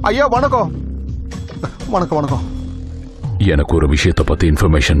ஐயா வணக்கம். வணக்கம் வணக்கம். எனக்கு ஒரு விஷயத்தை பத்தி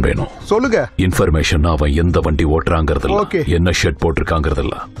இன்ஃபர்மேஷன் வேணும். சொல்லுங்க. இன்ஃபர்மேஷன் அவன் எந்த வண்டி ஓட்டுறாங்கிறது இல்ல, Okay. என்ன ஷர்ட் போட்டிருக்காங்கிறது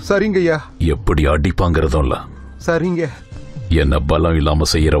இல்ல, சரிங்க ஐயா. எப்படி அடிப்பாங்கிறதும் இல்ல, சரிங்க என்ன பலம் இல்லாம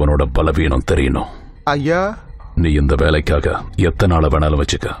செய்யறவனோட பலவீனம் தெரியணும். ஐயா. நீ இந்த வேலைக்காக எத்தனை நாள வேணாலும்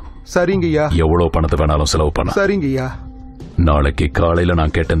வச்சுக்க. சரிங்க ஐயா. எவ்வளவு பணத்தை வேணாலும் செலவு பண்ண. சரிங்க ஐயா. நாளைக்கு காலையில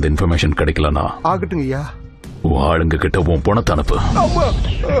நான் கேட்ட இந்த இன்ஃபர்மேஷன் கிடைக்கலனா ஆகட்டுங்க ஐயா. உன் ஆளுங்க கிட்ட உன் பணத்தை அனுப்பு.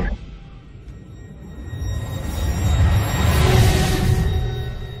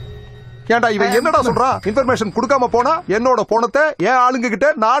 ஏண்டா இவன் என்னடா சொல்றான்? இன்ஃபர்மேஷன் கொடுக்காம போனா என்னோட பணத்தை என் ஆளுங்க கிட்ட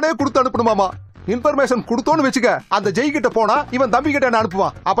நானே கொடுத்து அனுப்பணுமாமா. இன்ஃபர்மேஷன் கொடுத்தோன்னு வச்சுக்க, அந்த ஜெய் கிட்ட போனா இவன் தம்பி கிட்ட என்ன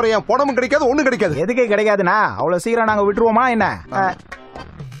அனுப்புவான். அப்புறம் என் பணமும் கிடைக்காது, ஒண்ணும் கிடைக்காது. எதுக்கே கிடைக்காதுண்ணா? அவ்வளவு சீக்கிரம் நாங்க விட்டுருவோமா என்ன?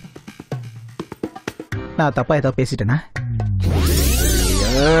 நான் தப்பா ஏதாவது பேசிட்டேனா?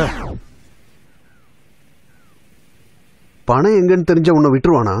 பணம் எங்கன்னு தெரிஞ்ச உன்னை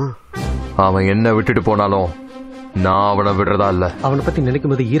விட்டுருவானா? அவன் என்ன விட்டுட்டு போனாலும் நான் அவனை விடுறதா இல்ல. அவனை பத்தி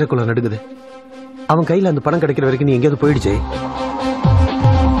நினைக்கும் போது ஈரக்குள்ள நடுங்குது. அவன் கையில அந்த பணம் கிடைக்கிற வரைக்கும் நீ எங்கேயாவது போயிடுச்சே.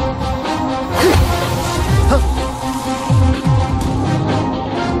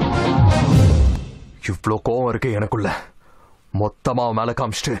 இவ்ளோ கோவம் இருக்கு எனக்குள்ள. மொத்தமா அவன் மேல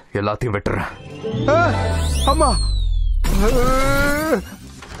காமிச்சிட்டு எல்லாத்தையும் வெட்டுறேன். அம்மா,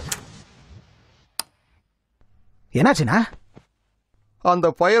 என்னாச்சுன்னா? அந்த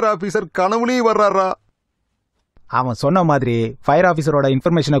ஃபயர் ஆபீசர் கனவுலயும் வர்றாரா? அவன் சொன்ன மாதிரி ஃபயர் ஆபீசரோட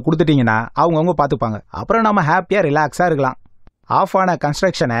இன்ஃபர்மேஷனை கொடுத்துட்டீங்கன்னா அவங்கவுங்க பார்த்துப்பாங்க. அப்புறம் நம்ம ஹாப்பியா ரிலாக்ஸா இருக்கலாம். ஆஃப் ஆன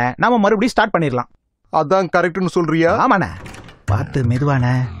கன்ஸ்ட்ரக்ஷனை நம்ம மறுபடியும் ஸ்டார்ட் பண்ணிடலாம். அதான் கரெக்ட்னு சொல்றியா? ஆமாண்ணே. பார்த்து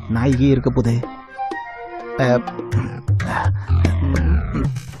மெதுவான நாய்கி இருக்க போது.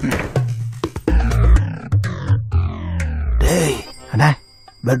 டேய் அண்ணா,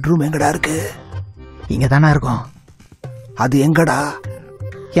 பெட்ரூம் எங்கடா இருக்கு? இங்க தானே இருக்கும். அது எங்கடா?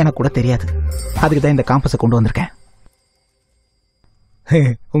 எனக்கு கூட தெரியாது. அதுக்கு தான் இந்த காம்பஸை கொண்டு வந்திருக்கேன்.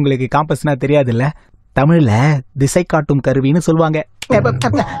 உங்களுக்கு காம்பஸ்னா தெரியாதுல்ல? தமிழ்ல திசை காட்டும் கருவின்னு சொல்லுவாங்க.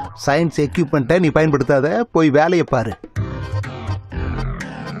 சயின்ஸ் எக்யூப்மெண்ட்டை நீ பயன்படுத்தாத, போய் வேலையை பாரு.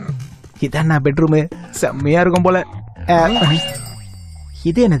 இதான் பெட்ரூமு. செம்மையா இருக்கும் போல.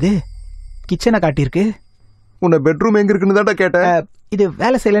 இது என்னது? கிச்சனை காட்டியிருக்கு. உன்னை பெட்ரூம் எங்க இருக்குன்னு தான்டா கேட்டேன். இது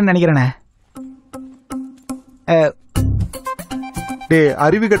வேலை செய்யலன்னு நினைக்கிறேனே. டே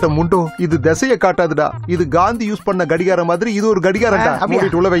அருவி கட்ட முண்டும், இது திசைய காட்டாதுடா. இது காந்தி யூஸ் பண்ண கடிகாரம் மாதிரி இது ஒரு கடிகாரம்டா.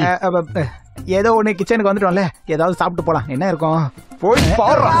 மூடிட்டு உள்ள வை. ஏதோ ஒண்ணு கிச்சனுக்கு வந்துட்டோம்ல, ஏதாவது சாப்பிட்டு போலாம். என்ன இருக்கும்? போய்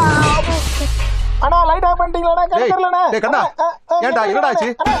பாருடா. அண்ணா லைட் ஆஃப் பண்ணிட்டீங்களா? கரெக்ட்டா? டேய் கண்ணா, ஏன்டா என்னடாச்சு?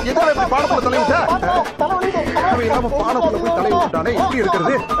 எதுல இப்படி பானக்குள்ள தலை விட்ட? அவன் இல்லாம பானக்குள்ள போய் தலை விட்டானே, இப்படி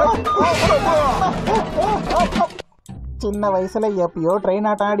இருக்குது. சின்ன வயசுல எப்பயோ ட்ரெயின்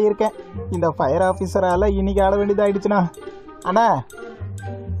ஆட்டம் ஆடி இருக்கேன். இந்த ஃபயர் ஆபீசரால இன்னைக்கு ஆட வேண்டியதாயிடுச்சுண்ணா. அண்ணா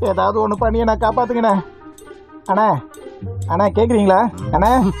ஏதாவது ஒண்ணு பண்ணி நான் காப்பாத்துங்கண்ணா. அண்ணா அண்ணா கேக்குறீங்களா? அண்ணா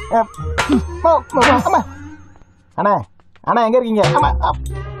அண்ணா அண்ணா எங்க இருக்கீங்க?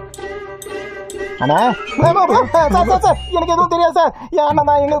 அண்ணா சார் எனக்கு எதுவும் தெரியாது சார். அண்ணா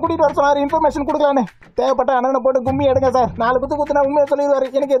நான் எங்க கூட்டிட்டு வர சொன்னாரு, இன்ஃபர்மேஷன் கொடுக்கலான்னு. தேவைப்பட்ட அண்ணனை போட்டு கும்மி எடுங்க சார். 4 குத்து குத்துனா உண்மையை சொல்லிடுவாரு.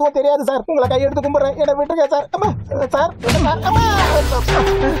 எனக்கு எதுவும் தெரியாது சார். உங்களை கையெடுத்து கும்பிடுறேன், என்னை விட்டுருங்க சார். சார்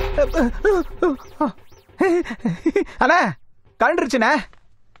அண்ணா கண்டுருச்சுண்ணே.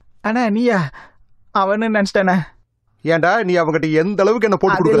 அண்ணா நீயா? அவனு நினைச்சிட்டேண்ணே. ஏன்டா நீ அவங்ககிட்ட எந்த அளவுக்கு என்ன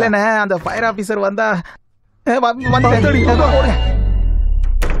போட்டு கொடுக்கல? இல்லண்ணே, அந்த ஃபயர் ஆபீசர் வந்தா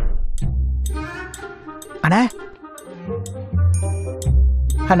அண்ணா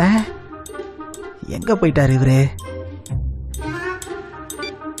அண்ணா எங்க போயிட்டாரு இவரு?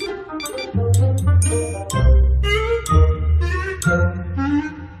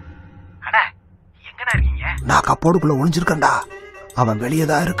 அண்ணா எங்கடா இருக்கீங்க? நான் கப்போடுக்குள்ள ஒளிஞ்சிருக்கேன்டா. அவன் வெளியே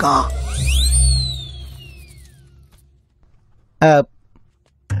தான் இருக்கான்.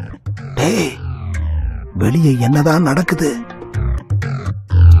 டேய் வெளியே என்னதான் நடக்குது?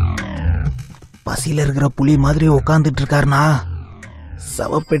 பசியில இருக்கிற புலி மாதிரி உட்காந்துட்டு இருக்காருனா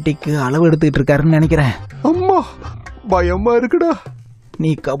சவப்பெட்டிக்கு அளவு எடுத்துட்டு இருக்காருன்னு நினைக்கிறேன். அம்மா பயமா இருக்குடா. நீ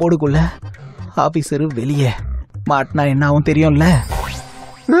கபோர்டுக்குள்ள, ஆபீசரு வெளியே. மாட்டினா என்ன ஆகும் தெரியும்ல?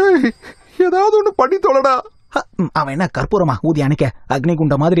 ஏதாவது ஒண்ணு பண்ணி தொலைடா. அவன் என்ன கற்பூரமா ஊதி அணைக்க அக்னி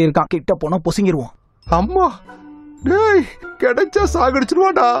குண்ட மாதிரி இருக்கான். கிட்ட போனா பொசுங்கிருவோம். அம்மா டேய் கிடைச்சா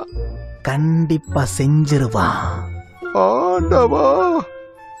சாகடிச்சிருவாடா. கண்டிப்பா செஞ்சிருவான். ஆண்டவா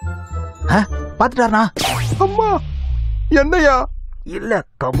பாத்துட்டாருனா? அம்மா என்னையா? இல்ல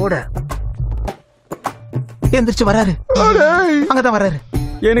கபோட எந்திரிச்சு வராரு. அங்கதான் வராரு.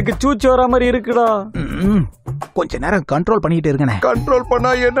 எனக்கு சூச்சு வர மாதிரி இருக்குடா. கொஞ்ச நேரம் கண்ட்ரோல் பண்ணிட்டு இருக்கனே. கண்ட்ரோல்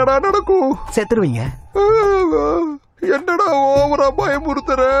பண்ணா என்னடா நடக்கும்? செத்துருவீங்க. என்னடா ஓவரா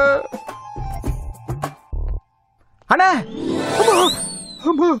பயமுறுத்துற? அண்ணா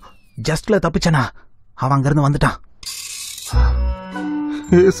ஜஸ்ட்ல தப்பிச்சனா? அவன் அங்க இருந்து வந்துட்டான்.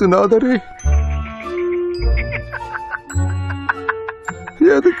 ஏசுநாதரே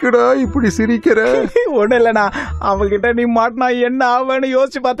எதுக்குடா இப்படி சிரிக்கிற? ஒண்ணு இல்லண்ணா, அவங்கிட்ட நீ மாட்டினா என்ன ஆவன்னு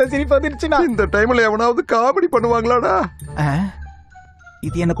யோசிச்சு பார்த்தா சிரிப்பு வந்துருச்சுண்ணா. இந்த டைம்ல எவனாவது காமெடி பண்ணுவாங்களாடா?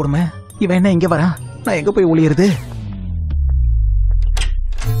 இது என்ன கொடுமை? இவன் என்ன இங்க வரான்? நான் எங்க போய் ஒளியறது?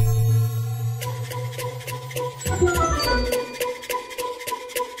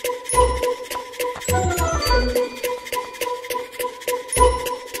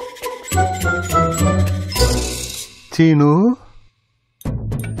 சீனு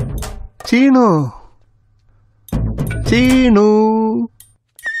சீனு சீனு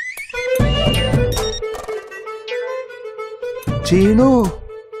சீனு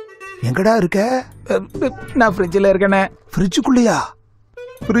எங்கடா இருக்க? நான் ஃப்ரிட்ஜில் இருக்கேனே. ஃப்ரிட்ஜுக்குள்ளயா?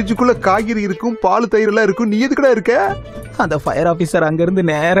 ஃப்ரிட்ஜுக்குள்ள காய்கறி இருக்கும், பால் தயிர் எல்லாம் இருக்கும். நீ எதுக்குடா இருக்க? அந்த ஃபயர் ஆபீசர் அங்கிருந்து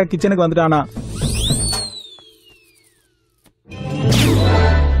நேரா கிச்சனுக்கு வந்துட்டானா.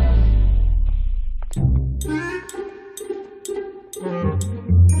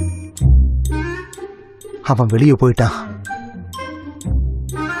 அவன் வெளியே போயிட்டான்.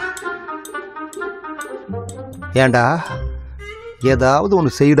 ஏண்டா ஏதாவது ஒண்ணு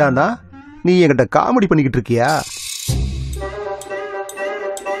செய்டாண்டா? நீ என்கிட்ட காமெடி பண்ணிக்கிட்டு இருக்கியா?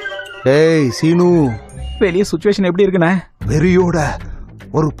 டேய் சீனு, வெளியே சுச்சுவேஷன் எப்படி இருக்குண்ணே? வெறியோட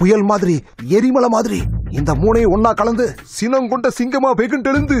ஒரு புயல் மாதிரி, எரிமலை மாதிரி இந்த மூணையும் ஒன்னா கலந்து சினம் கொண்ட சிங்கமா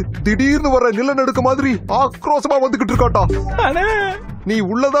வெகுண்டு எழுந்து திடீர்னு வர நிலநடுக்க மாதிரி ஆக்ரோஷமா வந்துகிட்டு இருக்காட்டா. நீ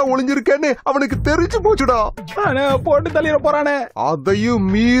உள்ளதான் ஒளிஞ்சிருக்கேன்னு அவனுக்கு தெரிஞ்சு போச்சுடா. போட்டு தள்ளிட போறானே. அதையும்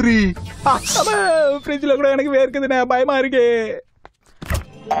மீறி ஃப்ரிட்ஜ்ல கூட எனக்கு வேர்க்குதுண்ணே, பயமா இருக்கு.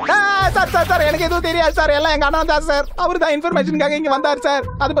 சார் எனக்கு எதுவும் தெரியாது சார். எல்லாம் எங்க அண்ணா தான் சார். அவரு தான் இன்ஃபர்மேஷனுக்காக இங்க வந்தார் சார்.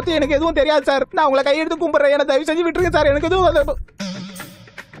 அதை பத்தி எனக்கு எதுவும் தெரியாது சார். நான் உங்களை கையெடுத்து கும்பிடுறேன். என்ன தயவு செஞ்சு விட்டுருங்க சார். எனக்கு எதுவும்.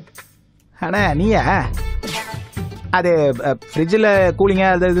 அண்ணா நீயா அது ஃப்ரிட்ஜில் கூலிங்க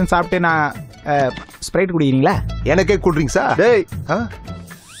அது இதுன்னு சாப்பிட்டு நான் ஸ்ப்ரைட் குடிக்கிறீங்களா? எனக்கே கூல்ட்ரிங்க்ஸா? டேய்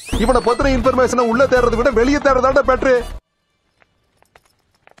இவனை பத்தின இன்ஃபர்மேஷனை உள்ள தேடுறதை விட வெளியே தேடுறதாண்டா பெட்ரு.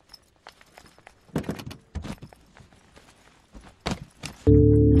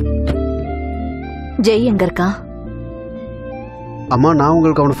 ஜெய் எங்க இருக்கா? அம்மா நான்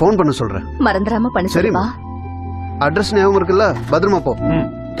உங்களுக்கு அவனை ஃபோன் பண்ண சொல்றேன். மறந்துடாம பண்ண சரிம்மா. அட்ரஸ் ஞாபகம் இருக்குல்ல? பத்திரமா போ.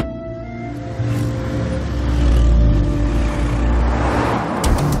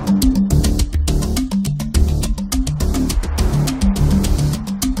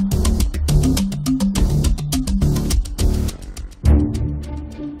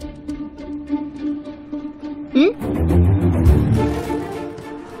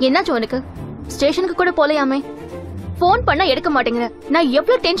 என்னாச்சு உனக்கு? ஸ்டேஷனுக்கு கூட போலையாமே. போன் பண்ணா எடுக்க மாட்டேங்கிற. நான்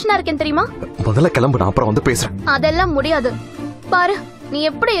எவ்வளவு டென்ஷனா இருக்கேன் தெரியுமா? முதல்ல கிளம்பு, நான் அப்புறம் வந்து பேசுறேன். அதெல்லாம் முடியாது. பாரு நீ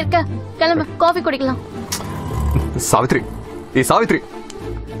எப்படி இருக்க. கிளம்பு, காஃபி குடிக்கலாம். சாவித்ரி, சாவித்ரி,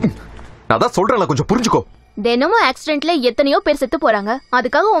 நான் தான் சொல்றேன்ல, கொஞ்சம் புரிஞ்சுக்கோ. தினமும் ஆக்சிடென்ட்ல எத்தனையோ பேர் செத்து போறாங்க.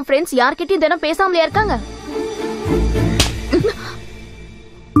 அதுக்காக உன் ஃப்ரெண்ட்ஸ் யார்கிட்டயும் தினம் பேசாமலையா இருக்காங்க?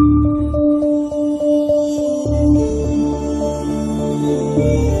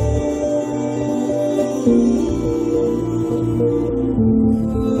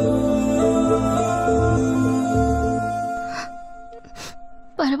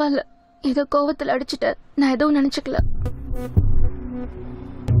 பரவாயில்ல, ஏதோ கோவத்துல அடிச்சுட்ட. நான் எதுவும் நினைச்சுக்கல.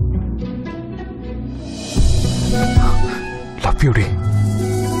 Love you, dear.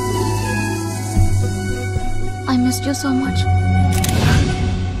 I missed you so much.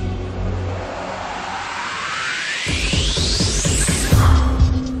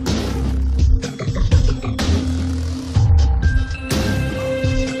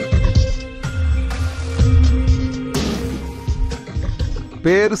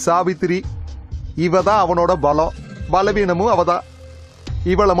 பேரு சாவித்திரி. இவதான் அவனோட பலம், பலவீனமும் அவதான்.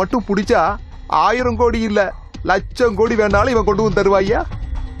 இவளை மட்டும் பிடிச்சா 1000 கோடி இல்ல 1,00,000 கோடி வேணாலும் இவன் கொண்டு வந்து தருவாய்யா.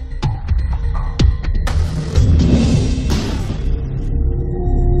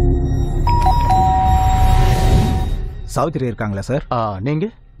 சாவித்திரி இருக்காங்களா சார்? நீங்க?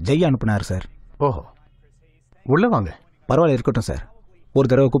 ஜெய் அனுப்புனார் சார். ஓஹோ, உள்ள வாங்க. பரவாயில்ல, இருக்கட்டும் சார். ஒரு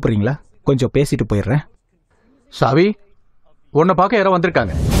தடவை கூப்பிடுறீங்களா? கொஞ்சம் பேசிட்டு போயிடுறேன். சாவி, உன்னை பார்க்க யாரோ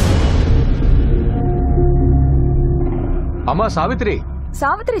வந்திருக்காங்க. அம்மா சாவித்ரி.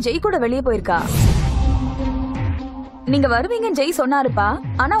 சாவித்ரி ஜெய் கூட வெளியே போயிருக்கா. நீங்க வருவீங்கன்னு ஜெய் சொன்னாருப்பா.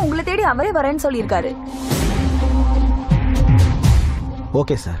 ஆனா உங்களை தேடி அவரே வரேன்னு சொல்லியிருக்காரு.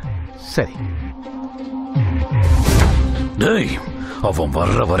 Okay sir. சரி. டேய், அவன்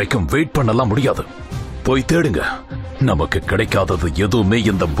வர்ற வரைக்கும் வெயிட் பண்ணலாம் முடியாது. போய் தேடுங்க. நமக்கு கிடைக்காதது எதுவுமே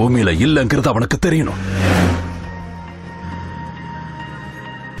இந்த பூமியில இல்லைங்கிறது அவனுக்கு தெரியணும்.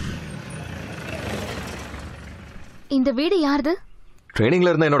 இந்த வீடு யாருது?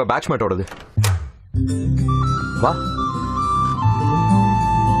 ட்ரெயினிங்ல இருந்த என்னோட பேட்ச்மேட்டோடது. வா.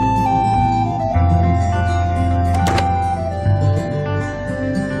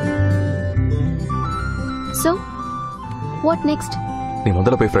 So, what next? நீ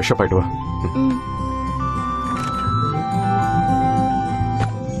முதல்ல போய் ஃப்ரெஷ் அப் ஆயிட்டு வா.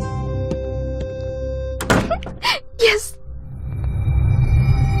 Yes.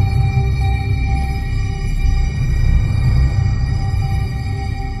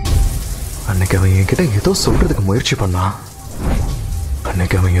 அன்னைக்கு அவன் என்கிட்ட ஏதோ சொல்றதுக்கு முயற்சி பண்ணா.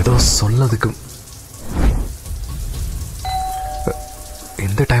 அன்னைக்கு அவன் ஏதோ சொல்லதுக்கு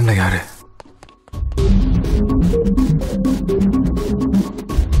இந்த டைம்ல யாரு?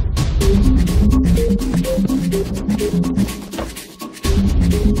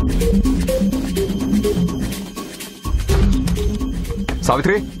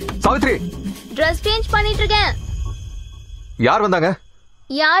 சாவித்ரி, சாவித்ரி, ட்ரெஸ் சேஞ்ச் பண்ணிட்டு இருக்கேன். யார் வந்தாங்க?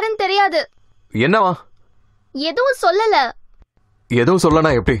 யாருன்னு தெரியாது. என்னவா? எதுவும் சொல்லல. எதுவும்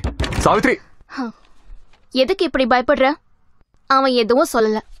சொல்லனா எப்படி? சாவித்ரி, எதுக்கு இப்படி பயப்படுற? அவன் எதுவும்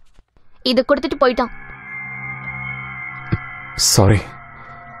சொல்லல. இது கொடுத்துட்டு போயிட்டான். சாரி.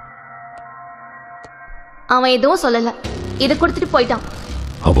 அவன் எதுவும் சொல்லல. இது கொடுத்துட்டு போயிட்டான்.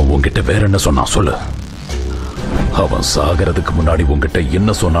 அவன் உன்கிட்ட வேற என்ன சொன்னான் சொல்லு. அவன் சாகிறதுக்கு முன்னாடி உன்கிட்ட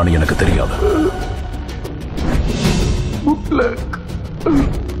என்ன சொன்னான்னு எனக்கு தெரியாது.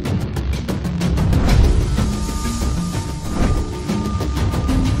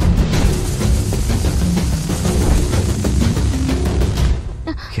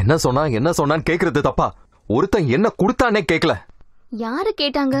 என்ன சொன்னா என்ன சொன்னான்னு கேக்குறது தப்பா? ஒருத்தன் என்ன கொடுத்தானே கேக்கல. யாரு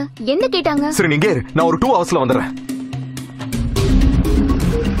கேட்டாங்க? என்ன கேட்டாங்க? சரி நீங்க இரு, நான் ஒரு 2 ஹவர்ஸ்ல வந்துடுறேன்.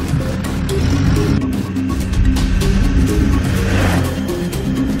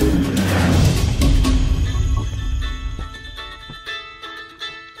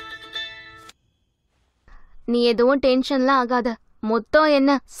 நீ எதுவும் டென்ஷன்லாம் ஆகாத. மொத்தம்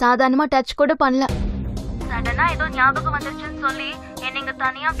என்ன சாதாரணமா டச் கூட பண்ணல. சடனா ஏதோ ஞாபகம் வந்துருச்சுன்னு சொல்லி என்ன இங்க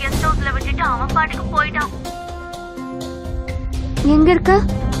தனியா கெஸ்ட் ஹவுஸ்ல விட்டுட்டு அவன் பாட்டுக்கு போயிட்டான். எங்க இருக்க?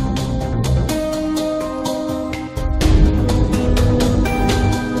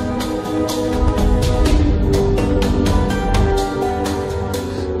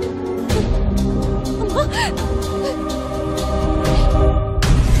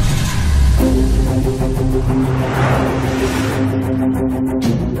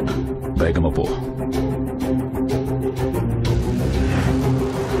 வேகமா போ.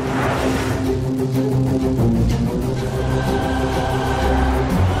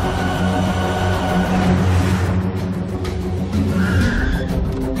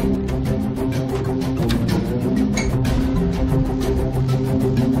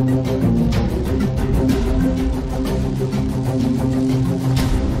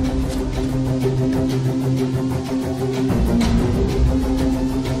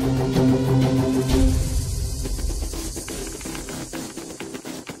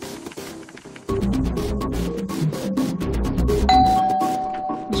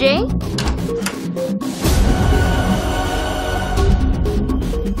 ஜெய்,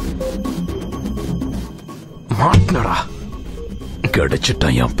 மாட்டினடா.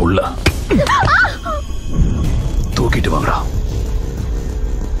 கிடைச்சிட்டான் என் புள்ள. தூக்கிட்டு வாங்கடா.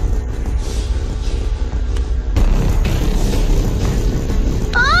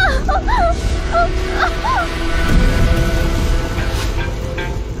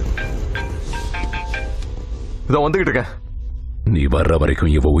 இதான் வந்துகிட்டு இருக்கேன். நீ வர்ற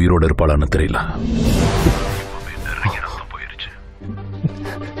வரைக்கும் இவ உயிரோட இருப்பாளான்னு தெரியல.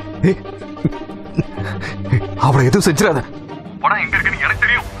 அவளை எதுவும் செஞ்சிடாத. பணம் எங்க இருக்குன்னு எனக்கு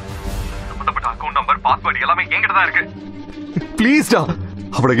தெரியும். சம்பந்தப்பட்ட அக்கவுண்ட் நம்பர், பாஸ்வேர்ட் எல்லாமே என்கிட்ட தான் இருக்கு. ப்ளீஸ்டா,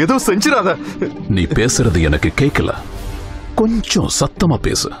 அவளை எதுவும் செஞ்சிடாத. நீ பேசுறது எனக்கு கேட்கல. கொஞ்சம் சத்தமா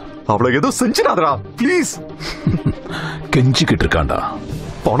பேசு. அவளை எதுவும் செஞ்சிடாதடா ப்ளீஸ். கெஞ்சிக்கிட்டு இருக்காண்டா.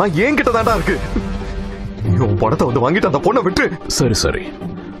 பணம் என்கிட்ட தான்டா இருக்கு. உன் பணத்தை வந்து வாங்கிட்டு அந்த பொண்ணை விட்டு. சரி சரி,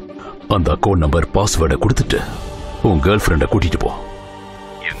 அந்த அக்கவுண்ட் நம்பர் பாஸ்வேர்டை கொடுத்துட்டு உன் கேர்ள் ஃப்ரெண்டை கூட்டிட்டு போ.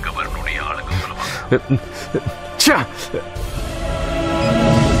 எங்க வரணுடைய ஆளுங்க சொல்லுவாங்க.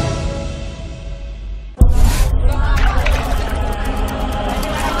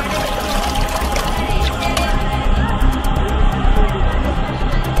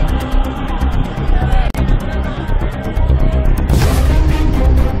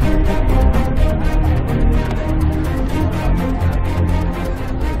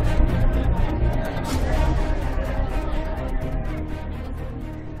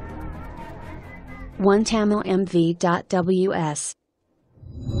 OneTamilMV.ws.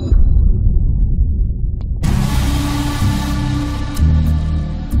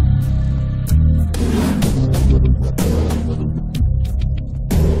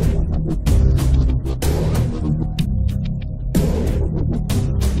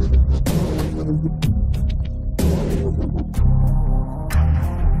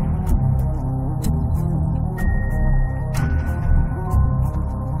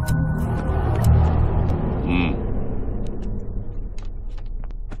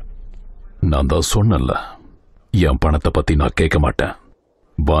 நான் தான் சொன்னல, என் பணத்தை பத்தி நான் கேட்க மாட்டேன்.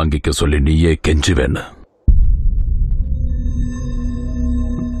 வாங்கிக்க சொல்லி நீயே கெஞ்சுவேன்னு.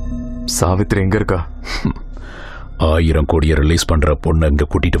 சாவித்ரி எங்க இருக்கா? 1000 கோடியை ரிலீஸ் பண்ற பொண்ணு இங்க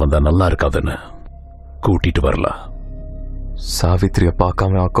கூட்டிட்டு வந்தா நல்லா இருக்காதுன்னு கூட்டிட்டு வரல. சாவித்ரிய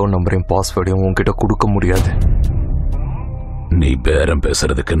பார்க்காம அக்கவுண்ட் நம்பரையும் பாஸ்வேர்டையும் உன்கிட்ட கொடுக்க முடியாது. நீ பேரம்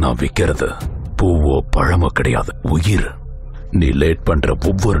பேசுறதுக்கு நான் விக்கிறது பூவோ பழமோ கிடையாது, உயிர். நீ லேட் பண்ற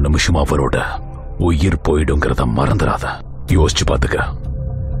ஒவ்வொரு நிமிஷமும் அவரோட உயிர் போயிடுங்கிறத மறந்துடாத. யோசிச்சு பாத்துக்க.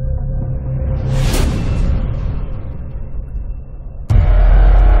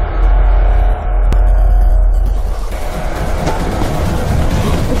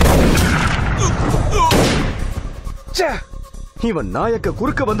 இவன் நாயக்க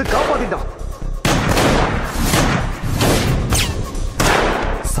குறுக்க வந்து காப்பாத்திட்டான்.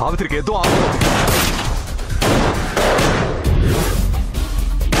 சாவித்திரிக்கு ஏதோ ஆகும்.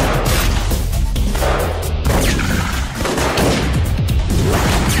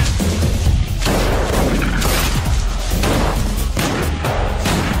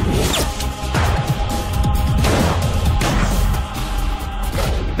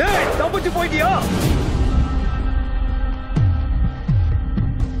 தப்பிச்சு போயிட்டியா?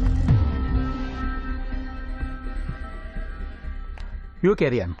 You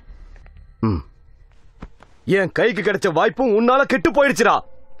carry on. என் கைக்கு கிடைச்ச வாய்ப்பும் உன்னால கெட்டு போயிடுச்சுடா.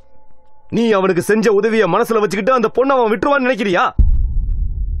 நீ அவனுக்கு செஞ்ச உதவிய மனசுல வச்சுக்கிட்டு அந்த பொண்ணை அவன் விட்டுருவான்னு நினைக்கிறியா?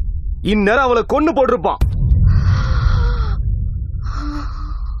 இந்நேரம் அவளை கொன்னு போட்டிருப்பான்.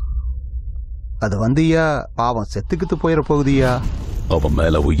 அது வந்துயா பாவம் செத்துக்கிட்டு போயிட போகுதியா. அவன்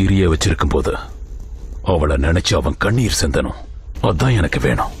மேல உயிரியே வச்சிருக்கும் போது அவளை நினைச்சு அவன் கண்ணீர் சிந்தனும். அதான் எனக்கு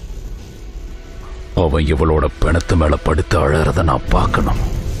வேணும். அவன் இவளோட பிணத்து மேல படுத்து அழறத நான் பார்க்கணும்.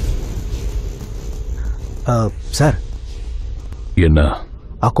 சார், என்ன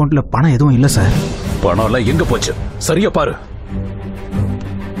அக்கவுண்ட்ல பணம் எதுவும் இல்ல சார். பணம் எல்லாம் எங்க போச்சு? சரியா பாரு.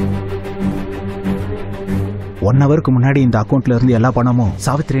 1 ஹவருக்கு முன்னாடி இந்த அக்கவுண்ட்ல இருந்து எல்லா பணமும்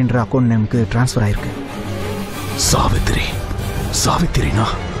சாவித்திரின்ற அக்கவுண்ட் நேமுக்கு டிரான்ஸ்பர் ஆயிருக்கு. சாவித்திரி? சாவித்திரினா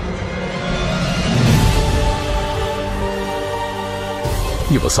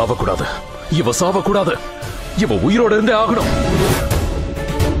இவ சாவக்கூடாது. இவ சாவக்கூடாது. இவ உயிரோட இருந்தே ஆகணும்.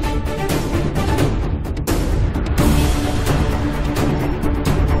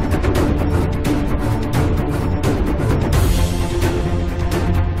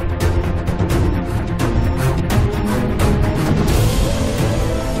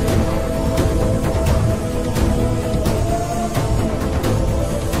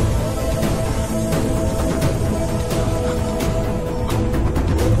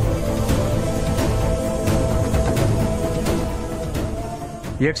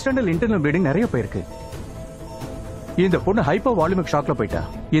 எக்ஸ்டர்னல் இன்டர்னல் ப்ளீடிங் நிறைய போயிருக்கு. இந்த பொண்ணு ஹைப்பர் வால்யூமிக் ஷாக்ல போயிட்டா.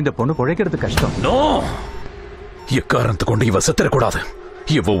 இந்த பொண்ணு பிழைக்கிறது கஷ்டம். நோ, எக்காரணத்தை கொண்டு இவ செத்துறக்கூடாது.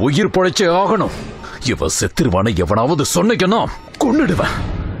 இவ உயிர் பிழைச்சே ஆகணும். இவ செத்துருவான எவனாவது சொன்னீங்கன்னா கொன்னுடுவேன்.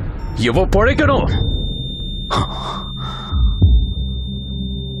 இவ பிழைக்கணும்.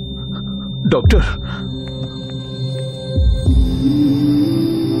 டாக்டர்,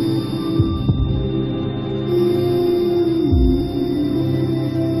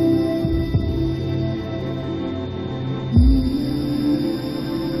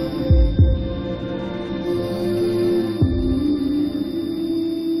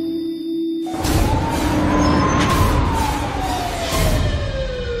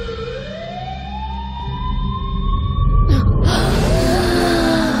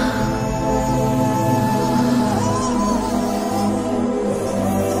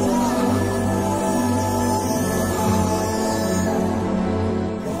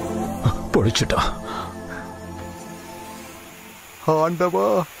 பொழிச்சுட்டா. ஆண்டவா,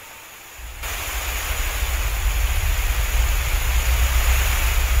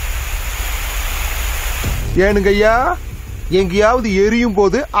 ஏனுங்க ஐயா, எங்கேயாவது எரியும்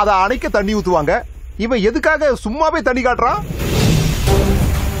போது அதை அணைக்க தண்ணி ஊத்துவாங்க. இவன் எதுக்காக சும்மாவே தண்ணி காட்டுறான்?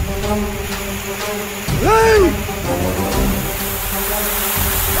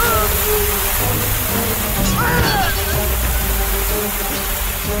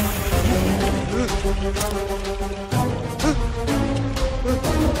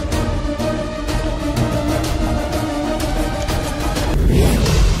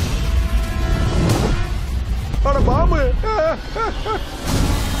 அட பாம்பு!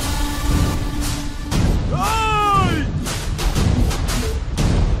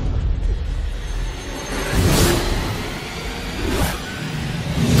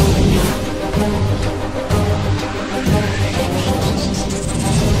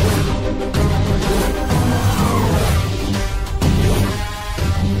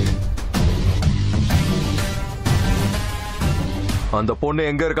 அந்த பொண்ணு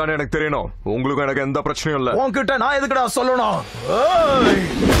எங்க இருக்கான்னு எனக்கு தெரியணும். உங்களுக்கு எனக்கு எந்த பிரச்சனையும் இல்ல. உன்கிட்ட நான் எதுக்குடா சொல்லணும்?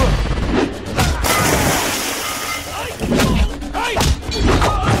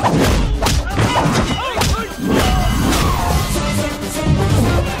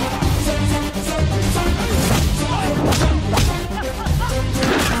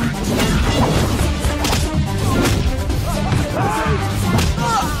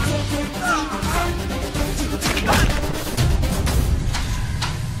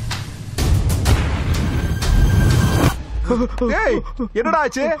 ஏய் என்னடா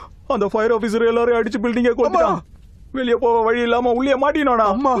ஆச்சு? அந்த ஃபயர் ஆபீசர் எல்லாரும் அடிச்சு பில்டிங்க கொளுத்திட்டான். வெளிய போக வழி இல்லாம உள்ளே மாட்டினானா?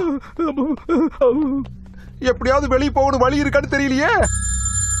 அம்மா எப்படியாவது வெளிய போகணும், வழி இருக்கான்னு தெரியலையே.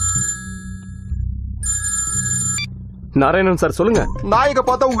 நாராயணன் சார் சொல்லுங்க. நாயக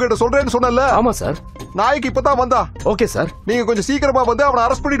பார்த்தா உங்ககிட்ட சொல்றேன்னு சொன்னல. ஆமா சார். நாயக்கு இப்பதான் வந்தா. Okay sir. நீங்க கொஞ்சம் சீக்கிரமா வந்து அவனை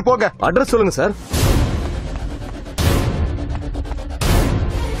அரெஸ்ட் பண்ணிட்டு போங்க. அட்ரஸ் சொல்லுங்க சார்.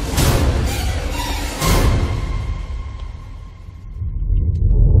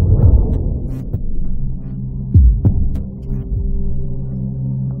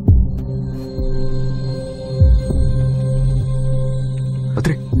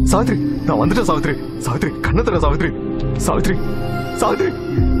 சாவித்ரி, நான் வந்துட்டேன் சாவித்ரி. சாவித்ரி கண்ண தர சாவித்ரி. சாவித்ரி சாவித்ரி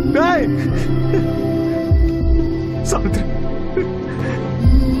டேய் சாவித்ரி.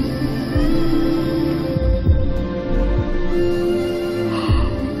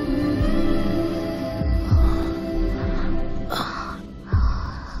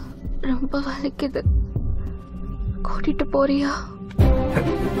 ரொம்ப வலிக்குது, கூட்டிட்டு போறியா?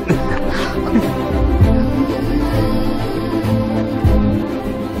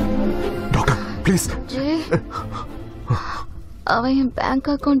 ப்ளீஸ். ஜெய், அவன் என் பேங்க்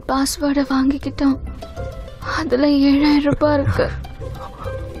அக்கவுண்ட் பாஸ்வேர்டை வாங்கிக்கிட்டான். அதுல 7000 ரூபாய் இருக்கு.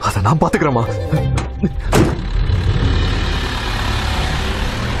 அத நான் பாத்துக்கிறேமா.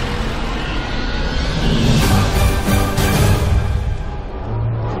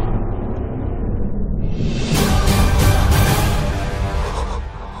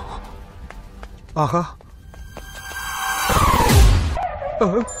 ஆஹா.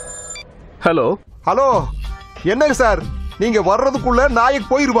 ஹலோ ஹலோ, என்னங்க சார், நீங்க வர்றதுக்குள்ள நாயக்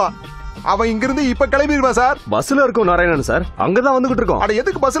போயிருவான். அவன் இங்கிருந்து இப்ப கிளம்பிடுவான் சார். பஸ்ல இருக்கும் நாராயணன் சார், அங்கதான் வந்துகிட்டு இருக்கோம். அட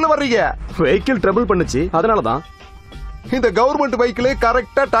எதுக்கு பஸ்ல வர்றீங்க? வெஹிக்கிள் ட்ரபிள் பண்ணுச்சு, அதனாலதான். இந்த கவர்மெண்ட் வெஹிக்கிள்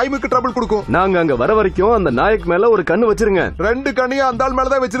கரெக்டா டைமுக்கு ட்ரபிள் கொடுக்கும். நாங்க அங்க வர வரைக்கும் அந்த நாயக் மேல ஒரு கண்ணு வச்சிருங்க. 2 கண்ணையும் அந்த ஆள்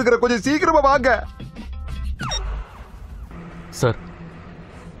மேலதான் வச்சிருக்கிற. கொஞ்சம் சீக்கிரமா வாங்க சார்.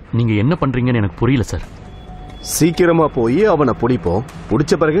 நீங்க என்ன பண்றீங்கன்னு எனக்கு புரியல சார். சீக்கிரமா போய் அவனை பிடிப்போம்.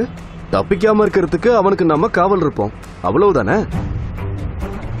 பிடிச்ச பிறகு தப்பிக்காம இருக்கிறதுக்கு அவனுக்கு நம்ம காவல் இருப்போம், அவ்வளவுதானே.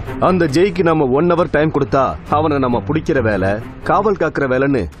 அந்த ஜெய்க்கு நம்ம 1 hour டைம் கொடுத்தா அவனை நம்ம பிடிக்கிற வேலை, காவல் காக்குற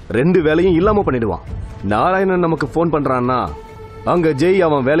வேலைன்னு 2 வேலையும் இல்லாம பண்ணிடுவான். நாராயணன் நமக்கு போன் பண்றான்னா அங்க ஜெய்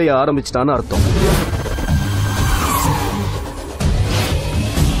அவன் வேலையை ஆரம்பிச்சிட்டான்னு அர்த்தம்.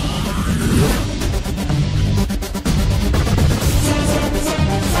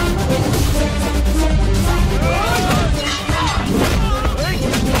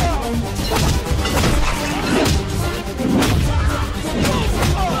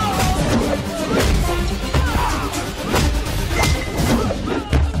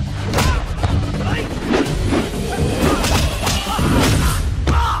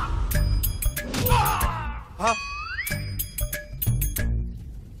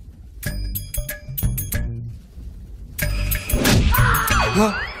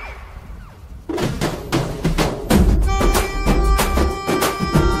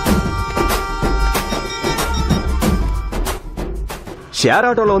 ஷேர்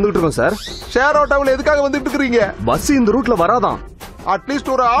ஆட்டோல வந்துட்டு இருக்கோம் சார். ஷேர் ஆட்டோவில் எதுக்காக வந்துட்டு இருக்கீங்க? பஸ் இந்த ரூட்ல வராதான். அட்லீஸ்ட்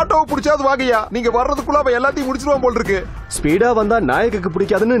ஒரு ஆட்டோவை பிடிச்சாது வாங்கயா. நீங்க வர்றதுக்குள்ள அவன் எல்லாத்தையும் முடிச்சிருவான் போல் இருக்கு. ஸ்பீடா வந்தா நாயக்கு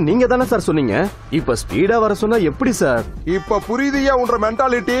பிடிக்காதுன்னு நீங்க தானே சார் சொன்னீங்க. இப்ப ஸ்பீடா வர சொன்னா எப்படி சார்? இப்ப புரியுதுயா உன்ற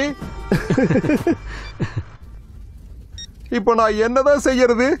மென்டாலிட்டி. இப்ப நான் என்னதான்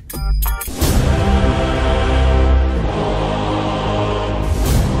செய்யறது?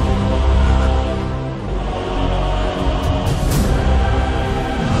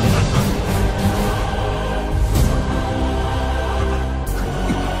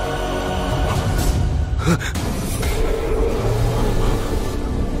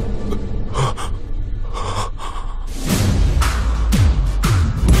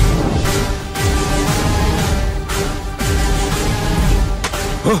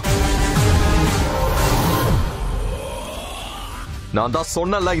 நான் தான்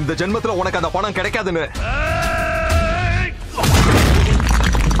சொன்னல இந்த ஜென்மத்துல உனக்கு அந்த பணம் கிடைக்காதுன்னு.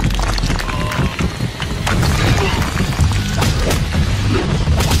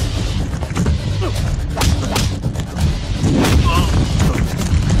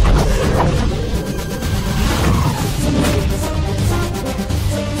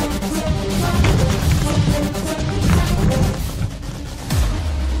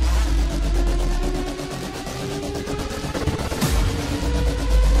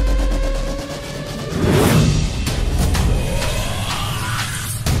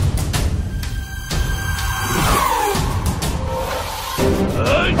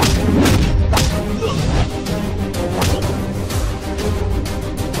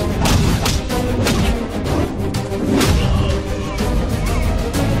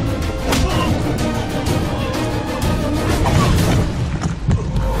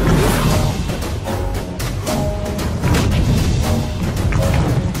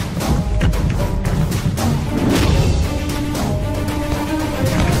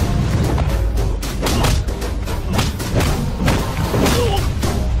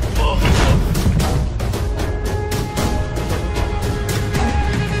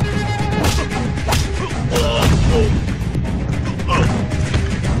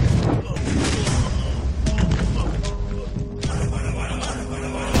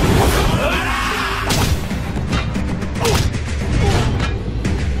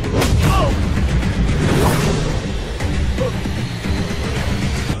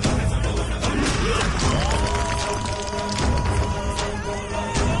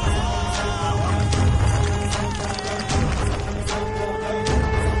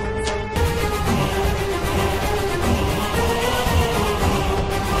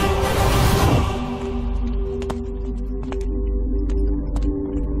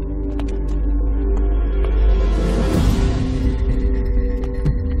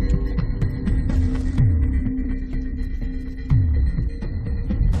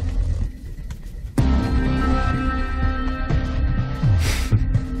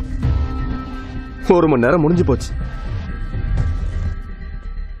 1 மணி நேரம் முடிஞ்சு போச்சு.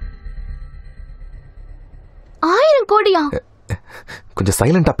 1000 கோடியா? கொஞ்சம்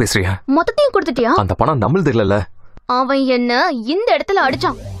சைலண்டா பேசுறியா? மொத்தத்தையும் கொடுத்துட்டியா? அந்த பணம் நம்மளுது இல்லல. அவன் என்ன இந்த இடத்துல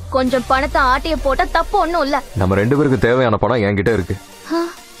அடிச்சான். கொஞ்சம் பணத்தை ஆட்டிய போட்டா தப்பு ஒண்ணும் இல்ல. நம்ம 2 பேருக்கு தேவையான பணம் என்கிட்ட இருக்கு.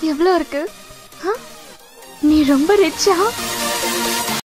 எவ்வளவு இருக்கு? நீ ரொம்ப ரிச்சா?